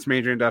already done its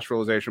major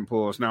industrialization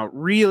pools. Now,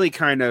 really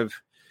kind of,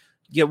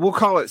 we'll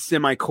call it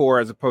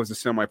semi-core as opposed to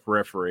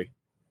semi-periphery.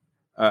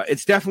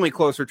 It's definitely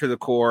closer to the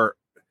core.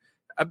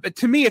 But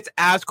to me, it's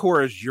as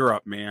core as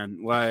Europe, man.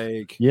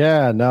 Like,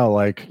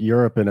 like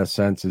Europe in a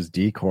sense is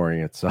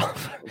decoring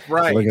itself.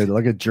 Right.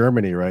 Look at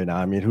Germany right now.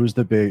 I mean,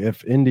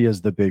 if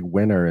India's the big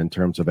winner in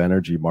terms of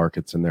energy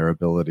markets and their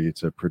ability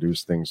to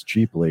produce things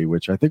cheaply,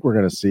 which I think we're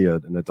going to see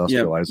an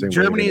industrializing.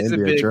 Germany is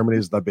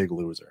Germany's the big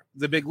loser.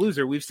 The big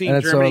loser. We've seen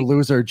and Germany. It's a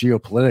loser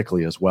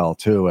geopolitically as well,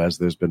 too, as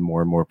there's been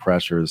more and more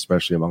pressure,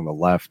 especially among the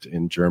left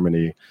in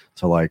Germany,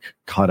 to like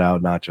cut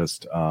out not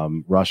just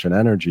Russian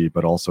energy,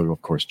 but also,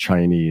 of course,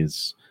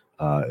 Chinese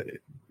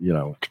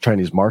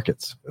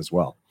markets as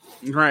well.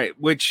 Right.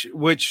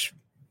 Which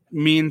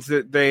means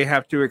that they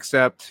have to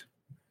accept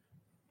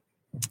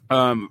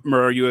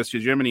more U.S.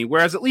 hegemony.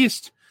 Whereas at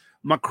least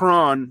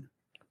Macron,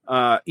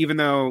 even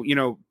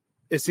though,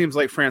 it seems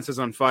like France is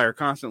on fire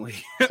constantly.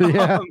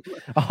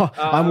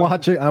 I'm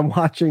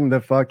watching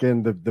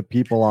the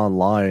people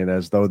online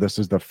as though this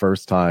is the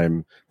first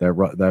time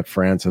that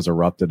France has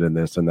erupted in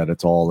this, and that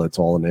it's all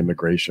an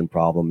immigration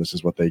problem. This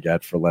is what they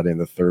get for letting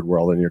the third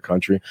world in your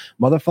country.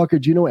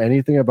 Motherfucker, do you know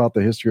anything about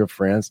the history of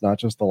France? Not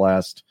just the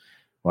last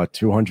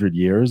 200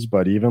 years,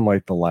 but even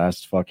like the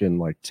last fucking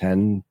like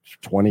 10,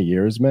 20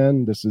 years,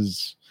 man. This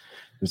is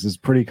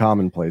pretty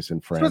commonplace in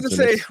France. It's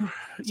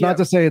not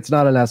to say it's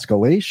not an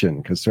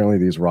escalation, because certainly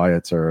these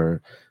riots are,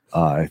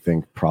 I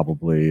think,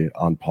 probably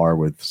on par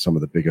with some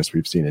of the biggest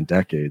we've seen in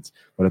decades.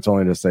 But it's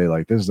only to say,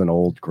 like, this is an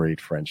old,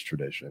 great French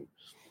tradition.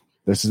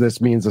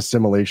 This means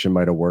assimilation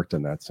might have worked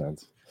in that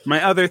sense.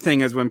 My other thing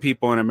is when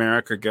people in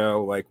America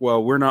go, like,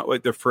 well, we're not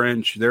like the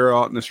French. They're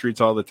out in the streets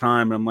all the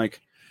time. I'm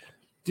like,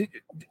 did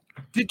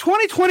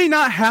 2020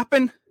 not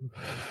happen?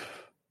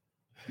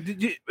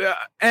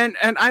 And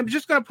I'm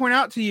just going to point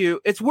out to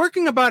you, it's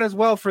working about as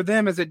well for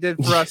them as it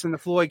did for us in the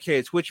Floyd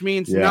case, which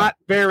means not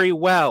very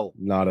well.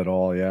 Not at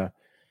all. Yeah,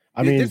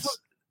 I mean,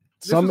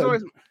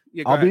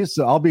 always,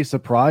 I'll be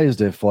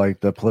surprised if like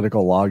the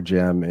political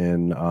logjam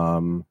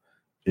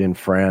in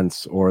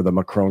France or the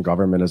Macron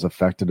government is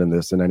affected in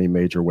this in any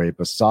major way,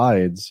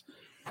 besides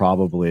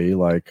probably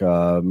like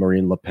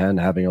Marine Le Pen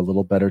having a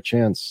little better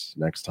chance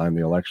next time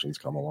the elections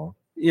come along.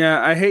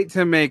 Yeah, I hate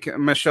to make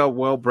Michelle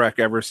Welbeck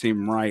ever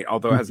seem right,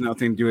 although it has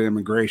nothing to do with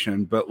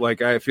immigration. But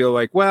like, I feel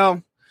like,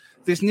 well,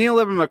 this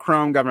neoliberal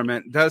Macron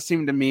government does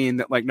seem to mean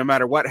that, like, no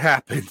matter what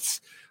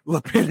happens,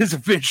 Le Pen is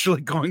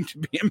eventually going to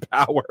be in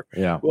power.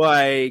 Yeah,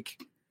 like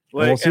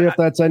we'll see if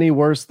that's any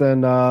worse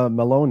than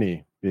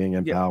Meloni being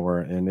in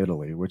power in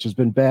Italy, which has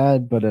been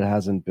bad, but it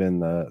hasn't been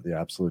the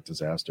absolute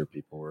disaster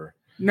people were.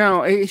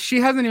 No,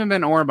 she hasn't even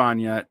been Orban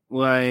yet.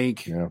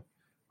 Like. Yeah.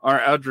 Or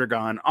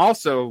Erdogan,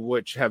 also,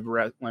 which have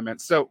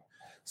limits. So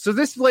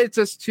this leads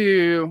us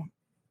to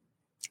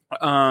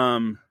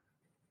a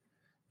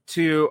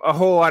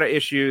whole lot of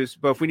issues.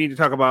 But if we need to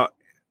talk about,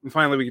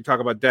 finally, we can talk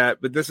about debt.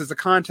 But this is the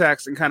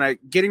context and kind of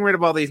getting rid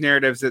of all these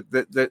narratives that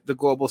the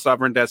global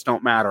sovereign debts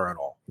don't matter at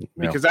all,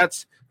 because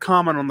that's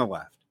common on the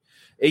left.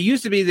 It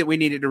used to be that we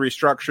needed to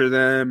restructure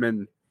them,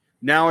 and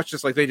now it's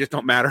just like they just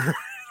don't matter.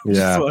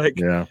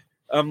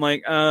 I'm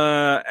like,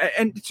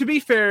 and to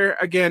be fair,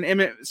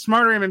 again,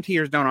 smarter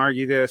MMTers don't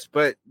argue this,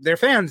 but their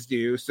fans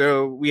do.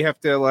 So we have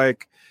to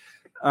like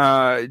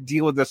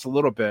deal with this a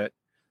little bit.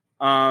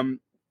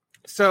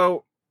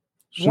 So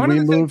should we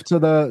move to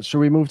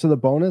the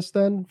bonus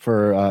then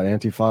for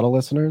Antifada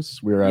listeners?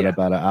 We're at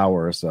about an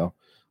hour or so.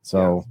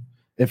 So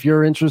if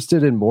you're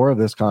interested in more of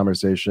this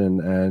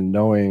conversation and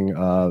knowing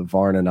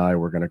Varn and I,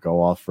 we're going to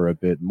go off for a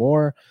bit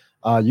more.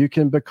 You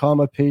can become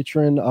a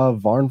patron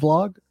of Varn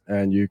Vlog.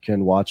 And you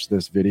can watch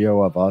this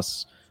video of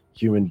us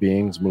human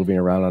beings moving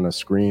around on a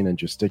screen and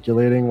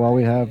gesticulating while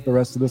we have the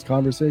rest of this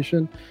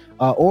conversation.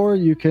 Or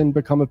you can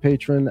become a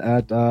patron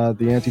at The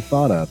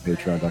Antifada,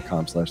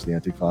 patreon.com/The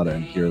Antifada,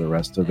 and hear the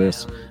rest of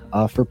this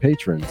for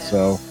patrons.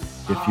 So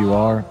if you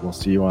are, we'll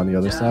see you on the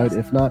other side.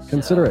 If not,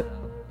 consider it.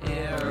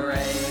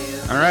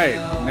 All right,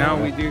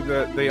 now we do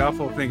the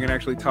awful thing and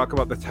actually talk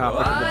about the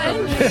topic of the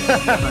conversation.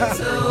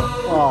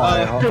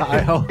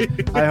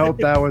 I hope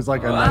that was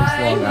like a nice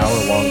long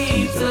hour-long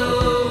teaser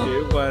for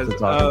people. It was. To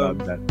talk about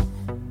that.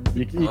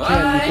 You can't talk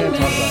about it in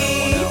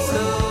 1 hour.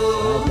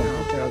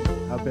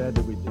 So how bad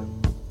did we do?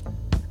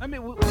 I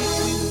mean, we